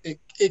that.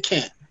 It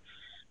can't.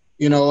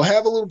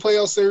 Have a little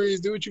playoff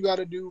series, do what you got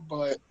to do,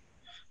 but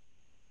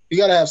you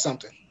got to have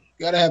something.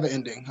 You got to have an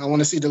ending. I want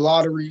to see the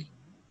lottery.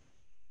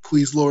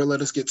 Please, Lord, let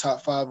us get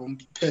top 5. I'm gonna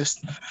be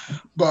pissed.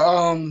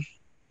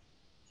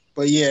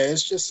 But yeah,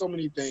 it's just so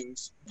many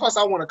things. Plus,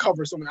 I want to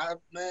cover so many. I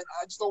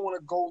just don't want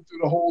to go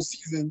through the whole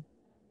season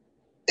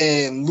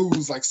and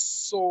lose like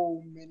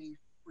so many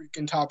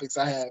freaking topics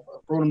I have. I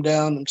wrote them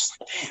down. I'm just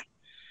like, damn.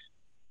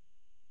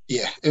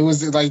 Yeah, it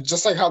was like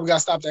just like how we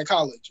got stopped at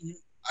college.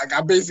 Like I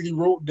basically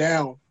wrote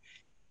down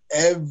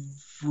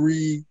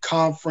every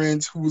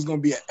conference who was going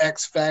to be an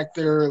X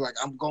factor. Like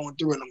I'm going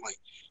through it and I'm like,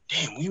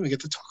 damn, we didn't even get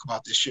to talk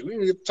about this shit. We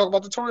didn't even get to talk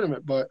about the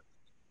tournament, but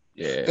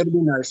yeah, it'll be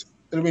nice.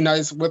 It'll be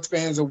nice with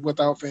fans or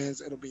without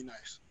fans. It'll be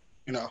nice,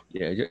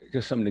 Yeah,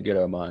 just something to get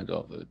our minds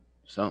off of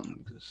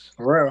something.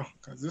 For real,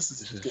 because this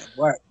is getting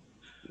whack.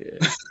 Yeah.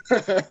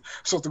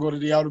 Supposed to go to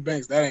the Outer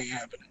Banks. That ain't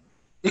happening.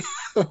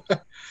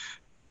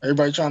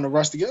 Everybody trying to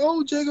rush to get,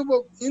 Jacob,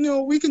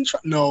 we can try.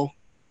 No.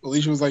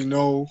 Alicia was like,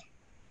 no.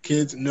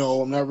 Kids,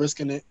 no, I'm not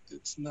risking it.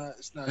 It's not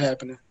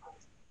happening.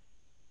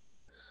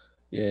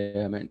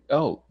 Yeah, man.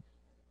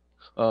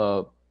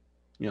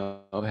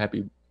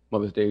 Happy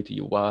Mother's Day to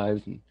your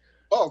wives and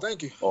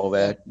thank you. All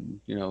that,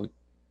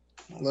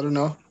 Let her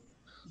know.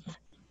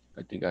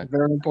 I think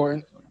very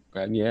important.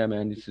 Yeah,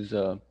 man. This is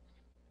a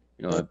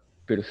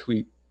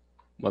bittersweet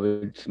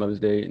Mother's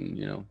Day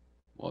and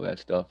all that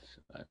stuff.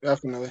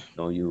 Definitely. I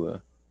know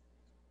you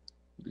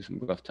do some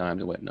rough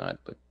times and whatnot,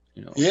 but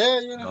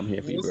I'm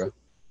here for you, bro.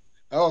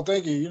 Oh,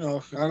 thank you.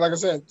 Like I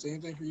said,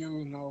 same thing for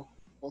you.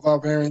 Both our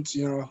parents.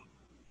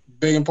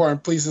 Big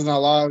important pieces in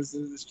our lives.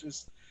 It's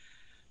just,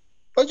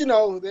 but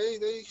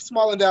they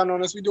smiling down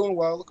on us. We doing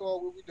well. Look at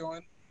all what we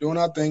doing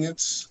our thing.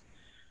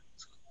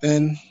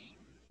 Then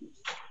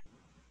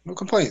no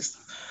complaints.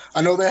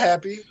 I know they're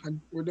happy.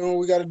 We're doing what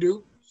we got to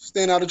do.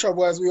 Staying out of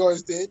trouble as we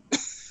always did.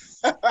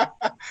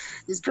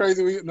 It's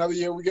crazy. Another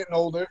year, we're getting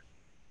older.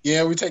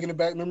 Yeah, we're taking it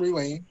back memory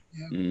lane.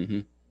 Yeah. Mm-hmm.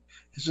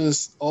 It's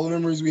just all the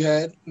memories we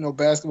had,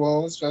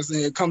 basketball,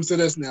 especially it comes to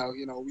this now.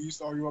 We used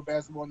to argue about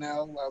basketball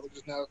now. We're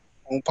just now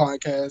on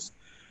podcasts,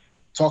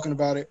 talking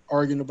about it,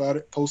 arguing about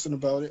it, posting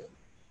about it.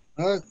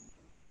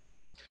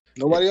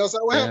 Nobody else I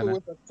would have it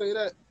with, I can tell you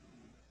that.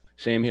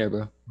 Same here,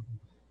 bro.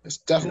 It's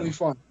definitely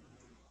fun.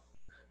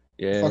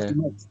 Yeah. Fuck the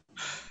Nets.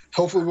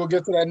 Hopefully we'll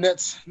get to that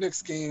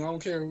Knicks game. I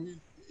don't care.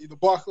 Either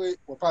Barkley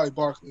or probably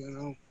Barkley,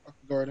 fucking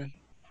Garden.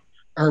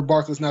 I heard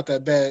Barkley's not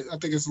that bad. I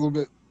think it's a little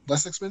bit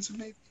less expensive,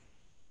 maybe.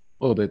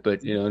 A little bit,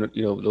 but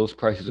those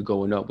prices are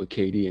going up with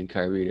KD and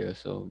Kyrie there.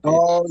 So.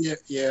 Oh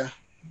yeah.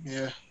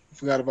 I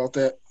forgot about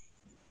that.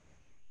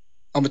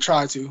 I'm gonna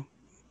try to.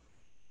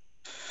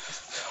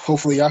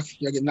 Hopefully, y'all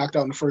get knocked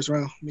out in the first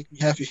round. Make me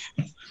happy.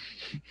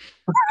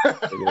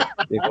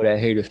 They go that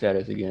hater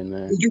status again,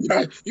 man. You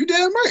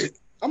damn right.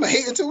 I'm gonna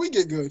hate until we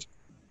get good.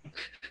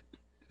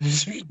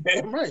 You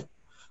damn right.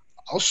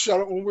 I'll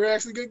shut up when we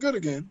actually get good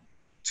again.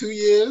 2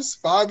 years,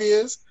 5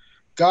 years.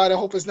 God, I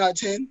hope it's not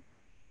 10.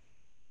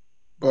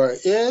 But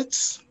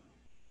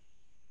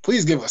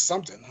please give us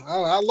something.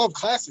 I love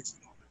classics.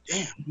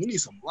 Damn, we need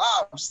some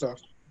live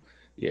stuff.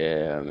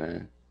 Yeah,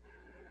 man.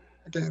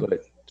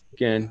 But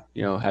again,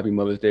 happy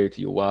Mother's Day to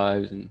your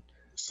wives and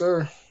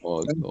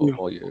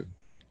all your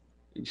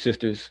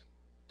sisters.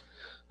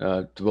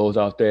 To those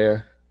out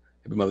there,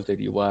 happy Mother's Day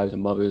to your wives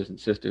and mothers and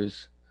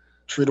sisters.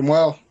 Treat them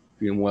well.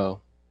 I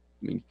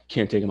mean,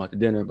 can't take them out to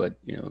dinner, but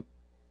you're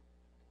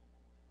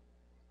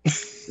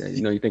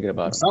thinking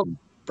about them.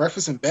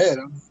 Breakfast in bed.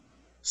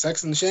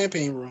 Sex in the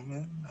champagne room,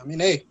 man. I mean,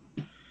 hey.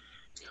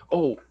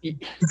 Oh,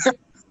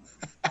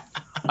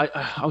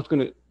 I was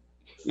gonna.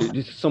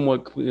 This is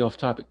somewhat completely off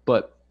topic,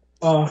 but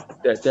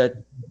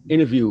That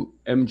interview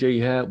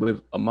MJ had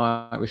with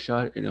Ahmad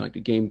Rashad in like the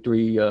game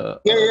 3.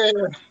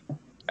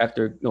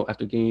 After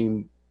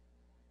game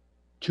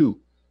 2,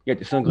 he had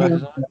the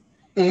sunglasses on.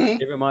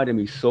 Mm-hmm. It reminded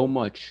me so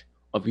much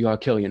of the R.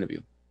 Kelly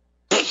interview.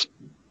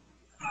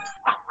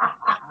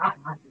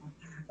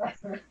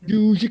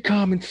 Use your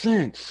common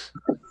sense.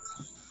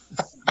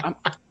 I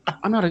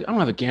don't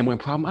have a gambling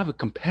problem. I have a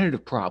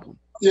competitive problem.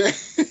 Yeah.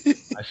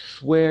 I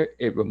swear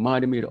it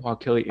reminded me of the R.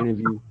 Kelly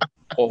interview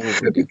all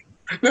over again.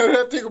 Now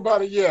that I think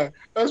about it, yeah,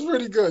 that's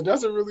pretty good.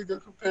 That's a really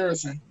good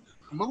comparison.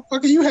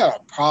 Motherfucker, you have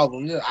a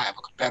problem. Yeah, I have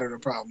a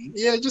competitive problem.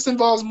 Yeah, it just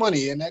involves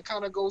money, and that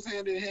kind of goes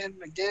hand in hand in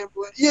the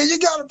gambling. Yeah, you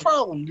got a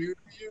problem, dude.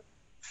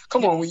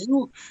 Come on, when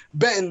you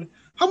betting,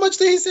 how much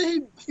did he say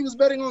he was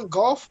betting on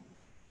golf?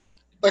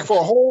 Like for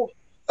a whole,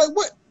 like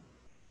what?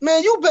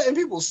 Man, you betting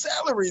people's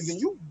salaries and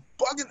you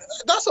bugging.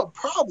 That's a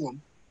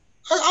problem.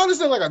 I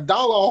understand like $1 a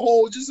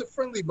hole, just a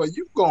friendly, but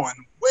you going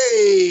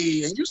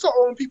way, and you start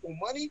owing people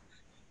money.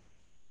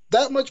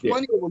 That much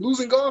money over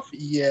losing golf?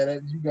 Yeah,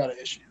 you got an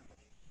issue.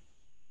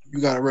 You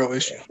got a real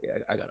issue. Yeah,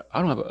 I don't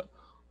have a.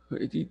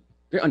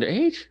 They're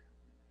underage?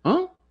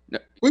 Huh? No,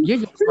 What you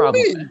do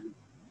problem. you mean?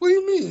 What do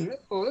you mean?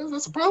 Oh,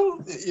 that's a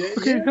problem? Yeah,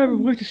 I can't have a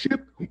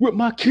relationship with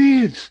my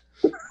kids.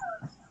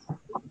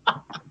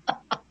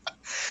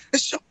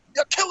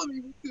 You're killing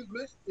me with this,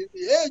 man.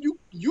 Yeah,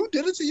 you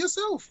did it to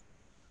yourself.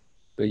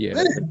 But yeah,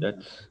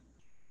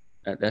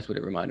 that's what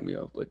it reminded me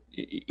of. But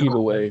either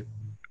way,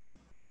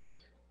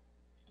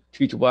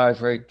 treat your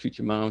wives right, treat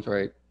your moms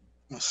right.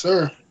 Yes,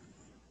 sir.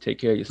 Take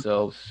care of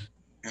yourselves.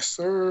 Yes,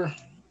 sir.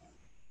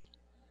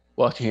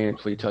 Wash your hands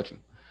before you touch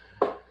them.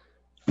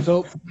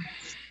 So,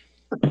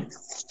 on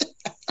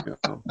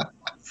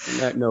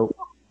that note,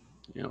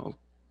 I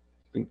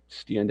think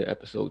it's the end of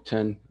episode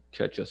 10.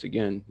 Catch us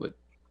again with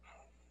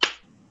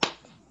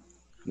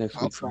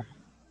next week.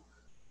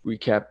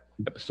 Recap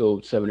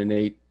episode 7 and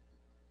 8.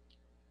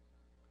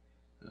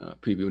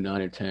 Preview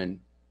 9 and 10.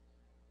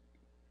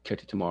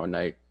 Catch it tomorrow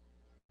night.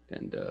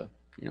 And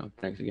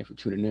thanks again for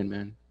tuning in,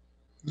 man.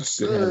 Yes,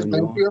 sir.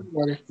 Thank you,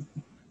 everybody.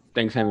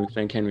 Thanks, Henry.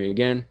 Thank Henry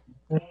again.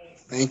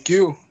 Thank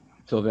you.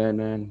 Till then,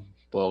 man,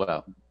 ball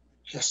out.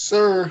 Yes,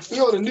 sir.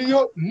 The New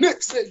York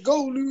Knicks said,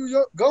 "Go New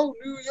York, go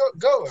New York,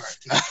 go."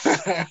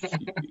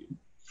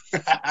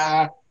 All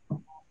right.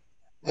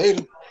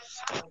 Later.